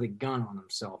cannabis with a gun on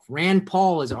himself. Rand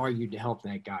Paul has argued to help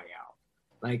that guy out.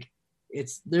 Like,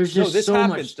 there's just so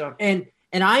much stuff. And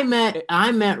I met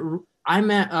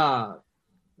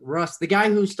Russ, the guy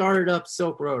who started up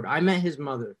Silk Road. I met his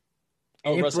mother.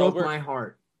 And it broke my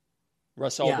heart.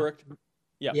 Russ Ulbricht?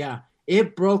 Yeah. Yeah.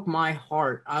 It broke my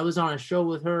heart. I was on a show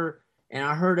with her, and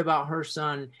I heard about her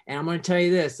son. And I'm going to tell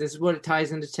you this. This is what it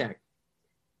ties into tech.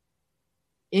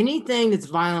 Anything that's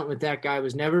violent with that guy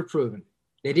was never proven.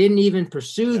 They didn't even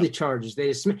pursue the charges.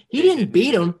 He didn't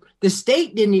beat him. The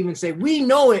state didn't even say, we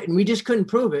know it, and we just couldn't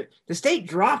prove it. The state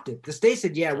dropped it. The state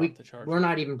said, yeah, we're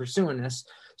not even pursuing this.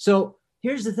 So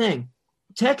here's the thing.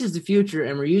 Tech is the future,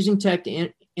 and we're using tech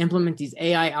to implement these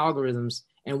AI algorithms.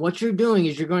 And what you're doing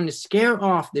is you're going to scare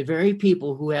off the very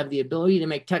people who have the ability to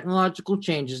make technological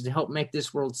changes to help make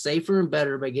this world safer and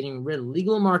better by getting rid of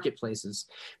legal marketplaces.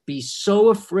 Be so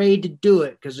afraid to do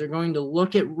it because they're going to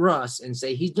look at Russ and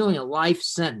say he's doing a life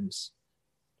sentence.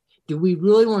 Do we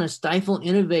really want to stifle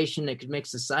innovation that could make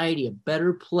society a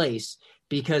better place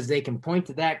because they can point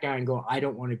to that guy and go, I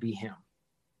don't want to be him?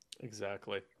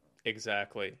 Exactly.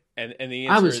 And the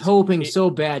answer I was hoping so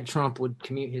bad Trump would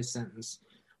commute his sentence.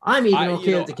 I'm even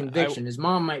okay with the conviction. His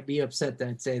mom might be upset that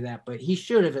I'd say that, but he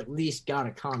should have at least got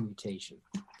a commutation.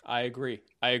 I agree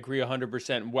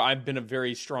 100%. Well, I've been a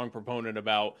very strong proponent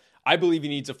about, I believe he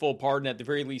needs a full pardon. At the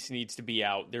very least, he needs to be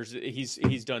out.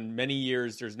 He's done many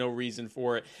years. There's no reason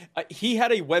for it. He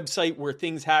had a website where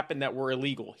things happened that were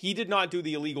illegal. He did not do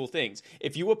the illegal things.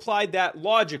 If you applied that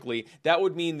logically, that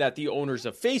would mean that the owners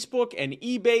of Facebook and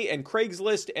eBay and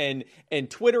Craigslist and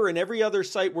Twitter and every other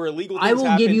site where illegal things happen,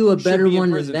 I will give you a better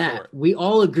one than that. We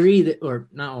all agree that, or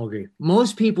not all agree,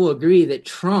 most people agree that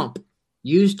Trump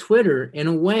used Twitter in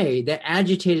a way that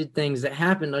agitated things that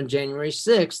happened on January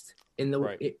 6th in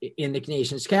the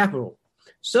nation's capital.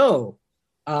 So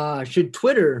should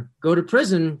Twitter go to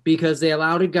prison because they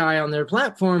allowed a guy on their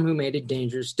platform who made a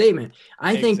dangerous statement?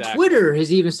 I think Twitter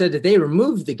has even said that they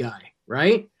removed the guy,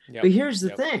 right? Yep. But here's the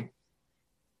thing.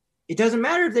 It doesn't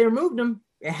matter if they removed him.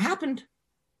 It happened.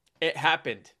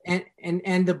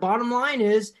 And the bottom line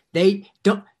is they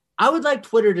don't. I would like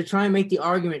Twitter to try and make the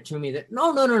argument to me that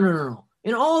no.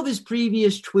 In all of his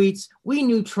previous tweets, we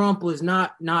knew Trump was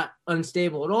not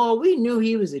unstable at all. We knew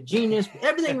he was a genius.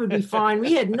 Everything would be fine.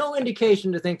 We had no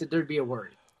indication to think that there'd be a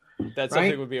worry. That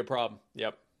something would be a problem.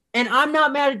 Yep. And I'm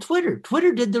not mad at Twitter.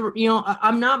 Twitter did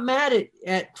I'm not mad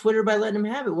at Twitter by letting him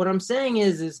have it. What I'm saying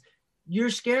is you're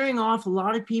scaring off a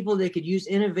lot of people that could use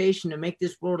innovation to make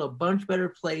this world a much better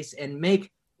place and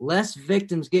make less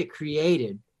victims get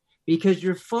created because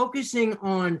you're focusing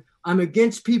on I'm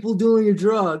against people doing a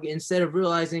drug instead of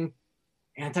realizing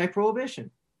anti-prohibition.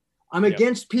 I'm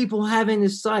against people having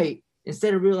this site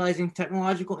instead of realizing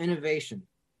technological innovation.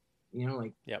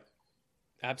 Yep.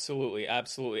 Absolutely.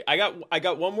 I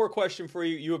got one more question for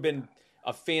you. You have been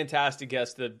a fantastic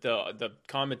guest. The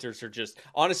commenters are just,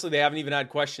 honestly, they haven't even had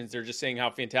questions. They're just saying how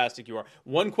fantastic you are.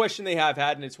 One question they have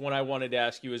had, and it's one I wanted to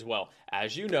ask you as well.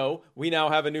 As you know, we now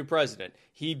have a new president.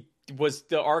 He was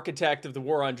the architect of the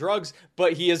war on drugs,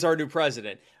 but he is our new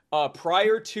president.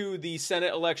 Prior to the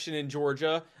Senate election in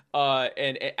Georgia,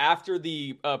 and after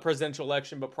the presidential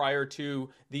election, but prior to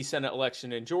the Senate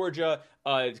election in Georgia,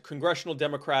 congressional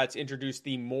Democrats introduced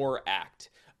the MORE Act,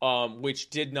 which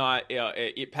did not,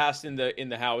 it passed in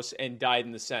the House and died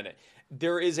in the Senate.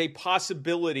 There is a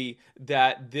possibility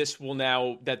that this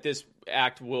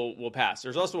act will pass.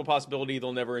 There's also a possibility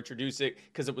they'll never introduce it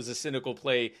because it was a cynical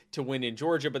play to win in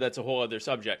Georgia, but that's a whole other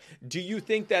subject. Do you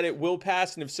think that it will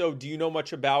pass? And if so, do you know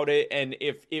much about it? And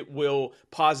if it will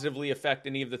positively affect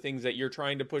any of the things that you're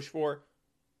trying to push for?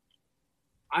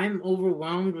 I'm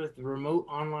overwhelmed with remote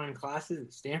online classes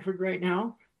at Stanford right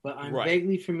now, but I'm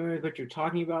vaguely familiar with what you're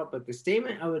talking about. But the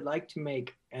statement I would like to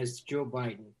make as Joe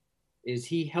Biden is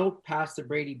he helped pass the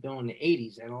Brady Bill in the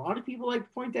 80s. And a lot of people like to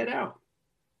point that out.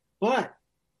 But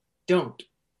don't.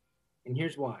 And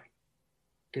here's why.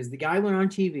 Because the guy went on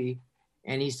TV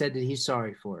and he said that he's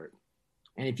sorry for it.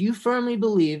 And if you firmly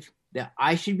believe that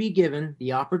I should be given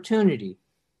the opportunity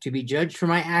to be judged for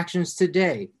my actions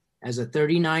today as a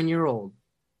 39-year-old,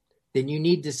 then you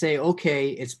need to say, okay,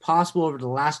 it's possible over the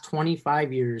last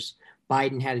 25 years,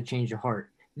 Biden had a change of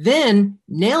heart. Then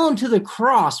nail him to the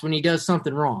cross when he does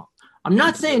something wrong. I'm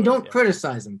not saying don't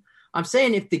criticize him. I'm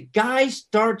saying if the guy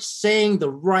starts saying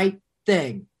the right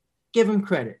thing, give him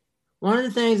credit. One of the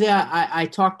things that I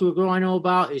talked to a girl I know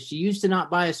about is she used to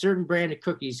not buy a certain brand of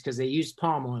cookies because they used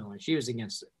palm oil, and she was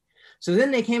against it. So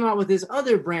then they came out with this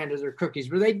other brand of their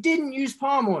cookies where they didn't use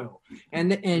palm oil.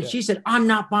 And she said, I'm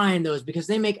not buying those because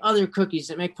they make other cookies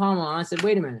that make palm oil. And I said,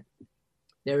 wait a minute.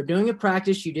 They were doing a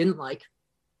practice you didn't like.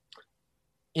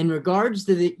 In regards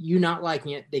to you not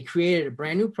liking it, they created a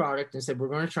brand new product and said, we're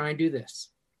going to try and do this.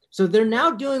 So they're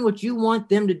now doing what you want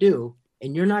them to do,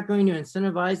 and you're not going to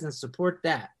incentivize and support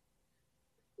that.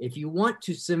 If you want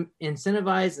to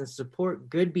incentivize and support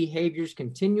good behaviors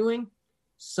continuing,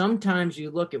 sometimes you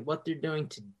look at what they're doing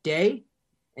today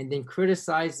and then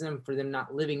criticize them for them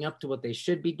not living up to what they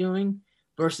should be doing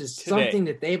versus something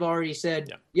that they've already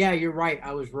said, yeah, you're right,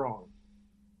 I was wrong.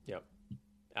 Yep,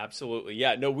 absolutely.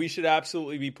 Yeah, no, we should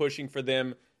absolutely be pushing for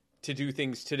them to do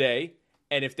things today.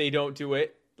 And if they don't do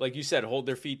it, like you said, hold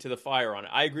their feet to the fire on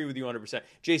it. I agree with you 100%.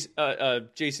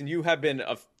 Jason, you have been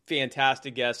a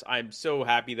fantastic guest. I'm so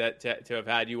happy that to have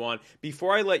had you on.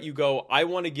 Before I let you go, I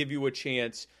want to give you a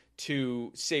chance to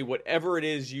say whatever it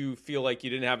is you feel like you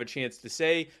didn't have a chance to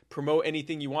say, promote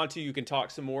anything you want to. You can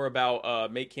talk some more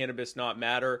about Make Cannabis Not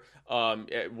Matter,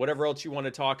 whatever else you want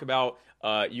to talk about.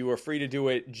 You are free to do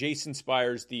it. Jason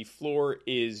Spires, the floor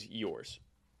is yours.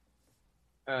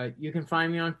 You can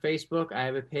find me on Facebook. I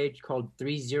have a page called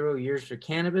 30 Years for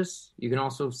Cannabis. You can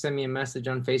also send me a message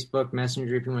on Facebook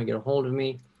Messenger if you want to get a hold of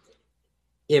me.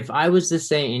 If I was to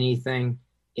say anything,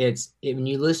 it's when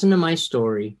you listen to my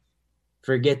story,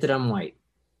 forget that I'm white,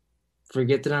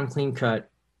 forget that I'm clean cut,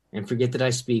 and forget that I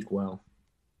speak well,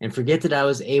 and forget that I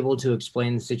was able to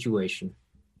explain the situation.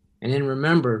 And then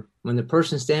remember, when the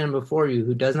person standing before you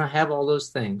who does not have all those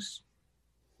things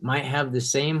might have the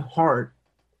same heart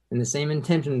and the same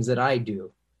intentions that I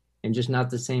do, and just not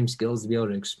the same skills to be able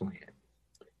to explain it.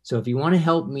 So if you want to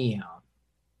help me out,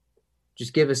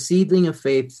 just give a seedling of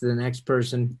faith to the next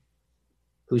person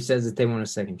who says that they want a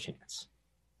second chance.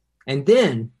 And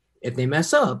then, if they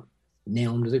mess up,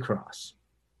 nail them to the cross.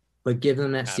 But give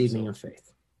them that seedling of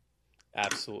faith.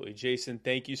 Absolutely. Jason,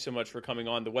 thank you so much for coming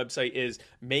on. The website is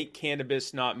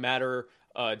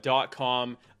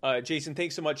makecannabisnotmatter.com. Jason,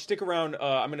 thanks so much. Stick around.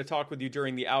 I'm going to talk with you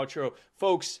during the outro.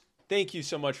 Folks, thank you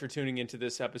so much for tuning into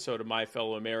this episode of My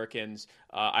Fellow Americans.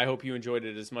 I hope you enjoyed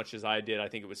it as much as I did. I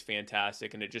think it was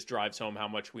fantastic, and it just drives home how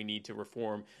much we need to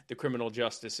reform the criminal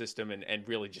justice system and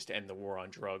really just end the war on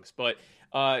drugs. But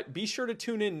be sure to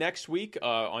tune in next week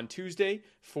on Tuesday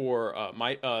for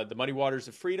the Muddy Waters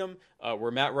of Freedom,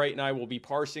 where Matt Wright and I will be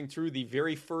parsing through the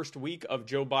very first week of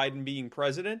Joe Biden being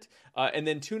president. And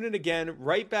then tune in again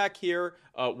right back here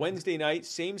Wednesday night,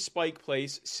 same Spike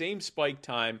place, same Spike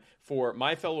time for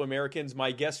My Fellow Americans.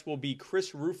 My guest will be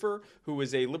Chris Rufer, who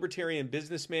is a libertarian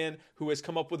businessman who has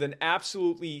come up with an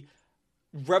absolutely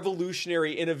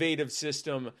revolutionary, innovative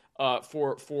system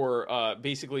for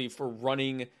basically for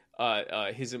running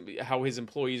how his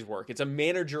employees work. It's a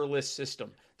managerless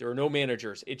system. There are no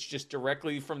managers. It's just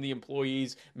directly from the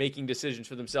employees making decisions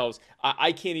for themselves.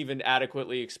 I can't even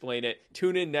adequately explain it.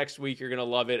 Tune in next week. You're going to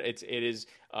love it. It is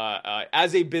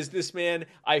as a businessman,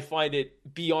 I find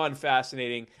it beyond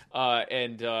fascinating.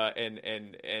 And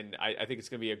I think it's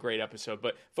going to be a great episode.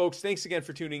 But folks, thanks again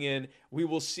for tuning in. We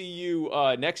will see you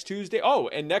next Tuesday. Oh,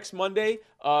 and next Monday,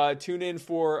 tune in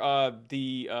for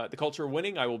the Culture of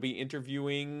Winning. I will be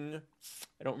interviewing,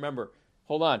 I don't remember.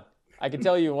 Hold on. I can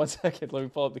tell you in 1 second. Let me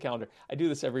pull up the calendar. I do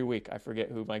this every week. I forget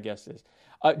who my guest is.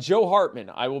 Joe Hartman.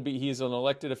 He is an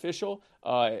elected official,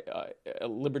 a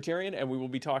libertarian, and we will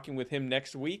be talking with him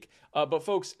next week. But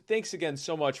folks, thanks again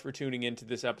so much for tuning in to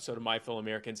this episode of My Fellow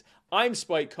Americans. I'm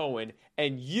Spike Cohen,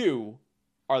 and you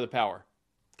are the power.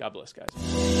 God bless, guys.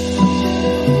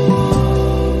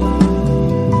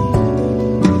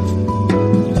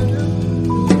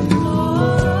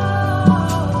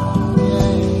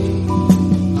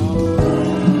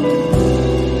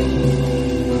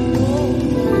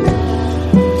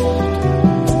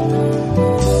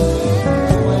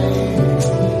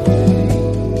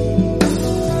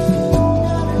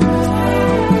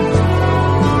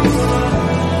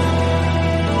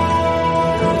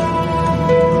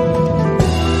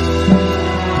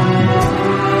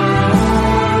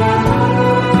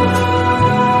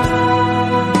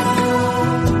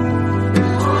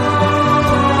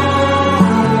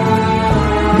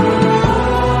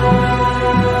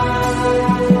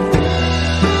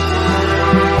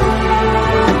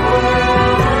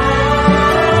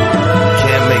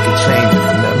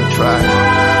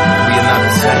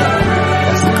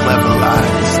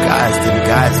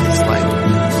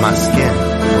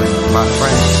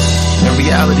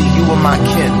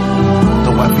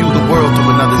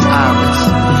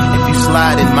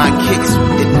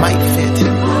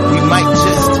 It might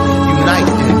just unite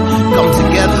and come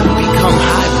together, become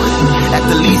hybrid. at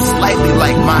the least slightly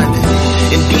like-minded.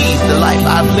 Indeed, the life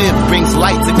I've lived brings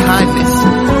light to kindness.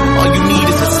 All you need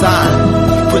is a sign.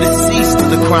 Put a cease to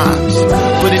the crimes.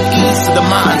 Put an ease to the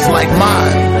minds like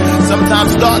mine.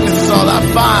 Sometimes darkness is all I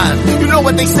find. You know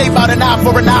what they say about an eye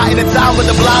for an eye, and a time with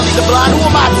the blind lead the blind. Who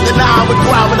am I to deny? I would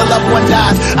cry when a loved one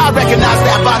dies. I recognize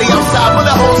that body outside,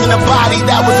 bullet holes in the body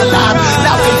that was alive.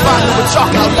 Now confined to a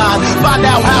chalk outline. Find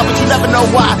out how, but you never know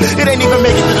why. It ain't even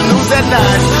make it to the news at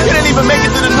 9. It ain't even make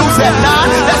it to the news at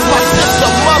 9. That's my sister,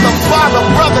 mother, father,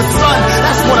 brother, son.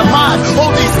 That's one of mine.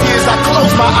 All these years I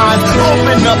close my eyes,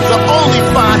 open up to only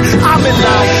find I'm in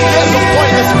line. There's a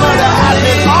pointless murder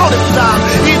happening all the time.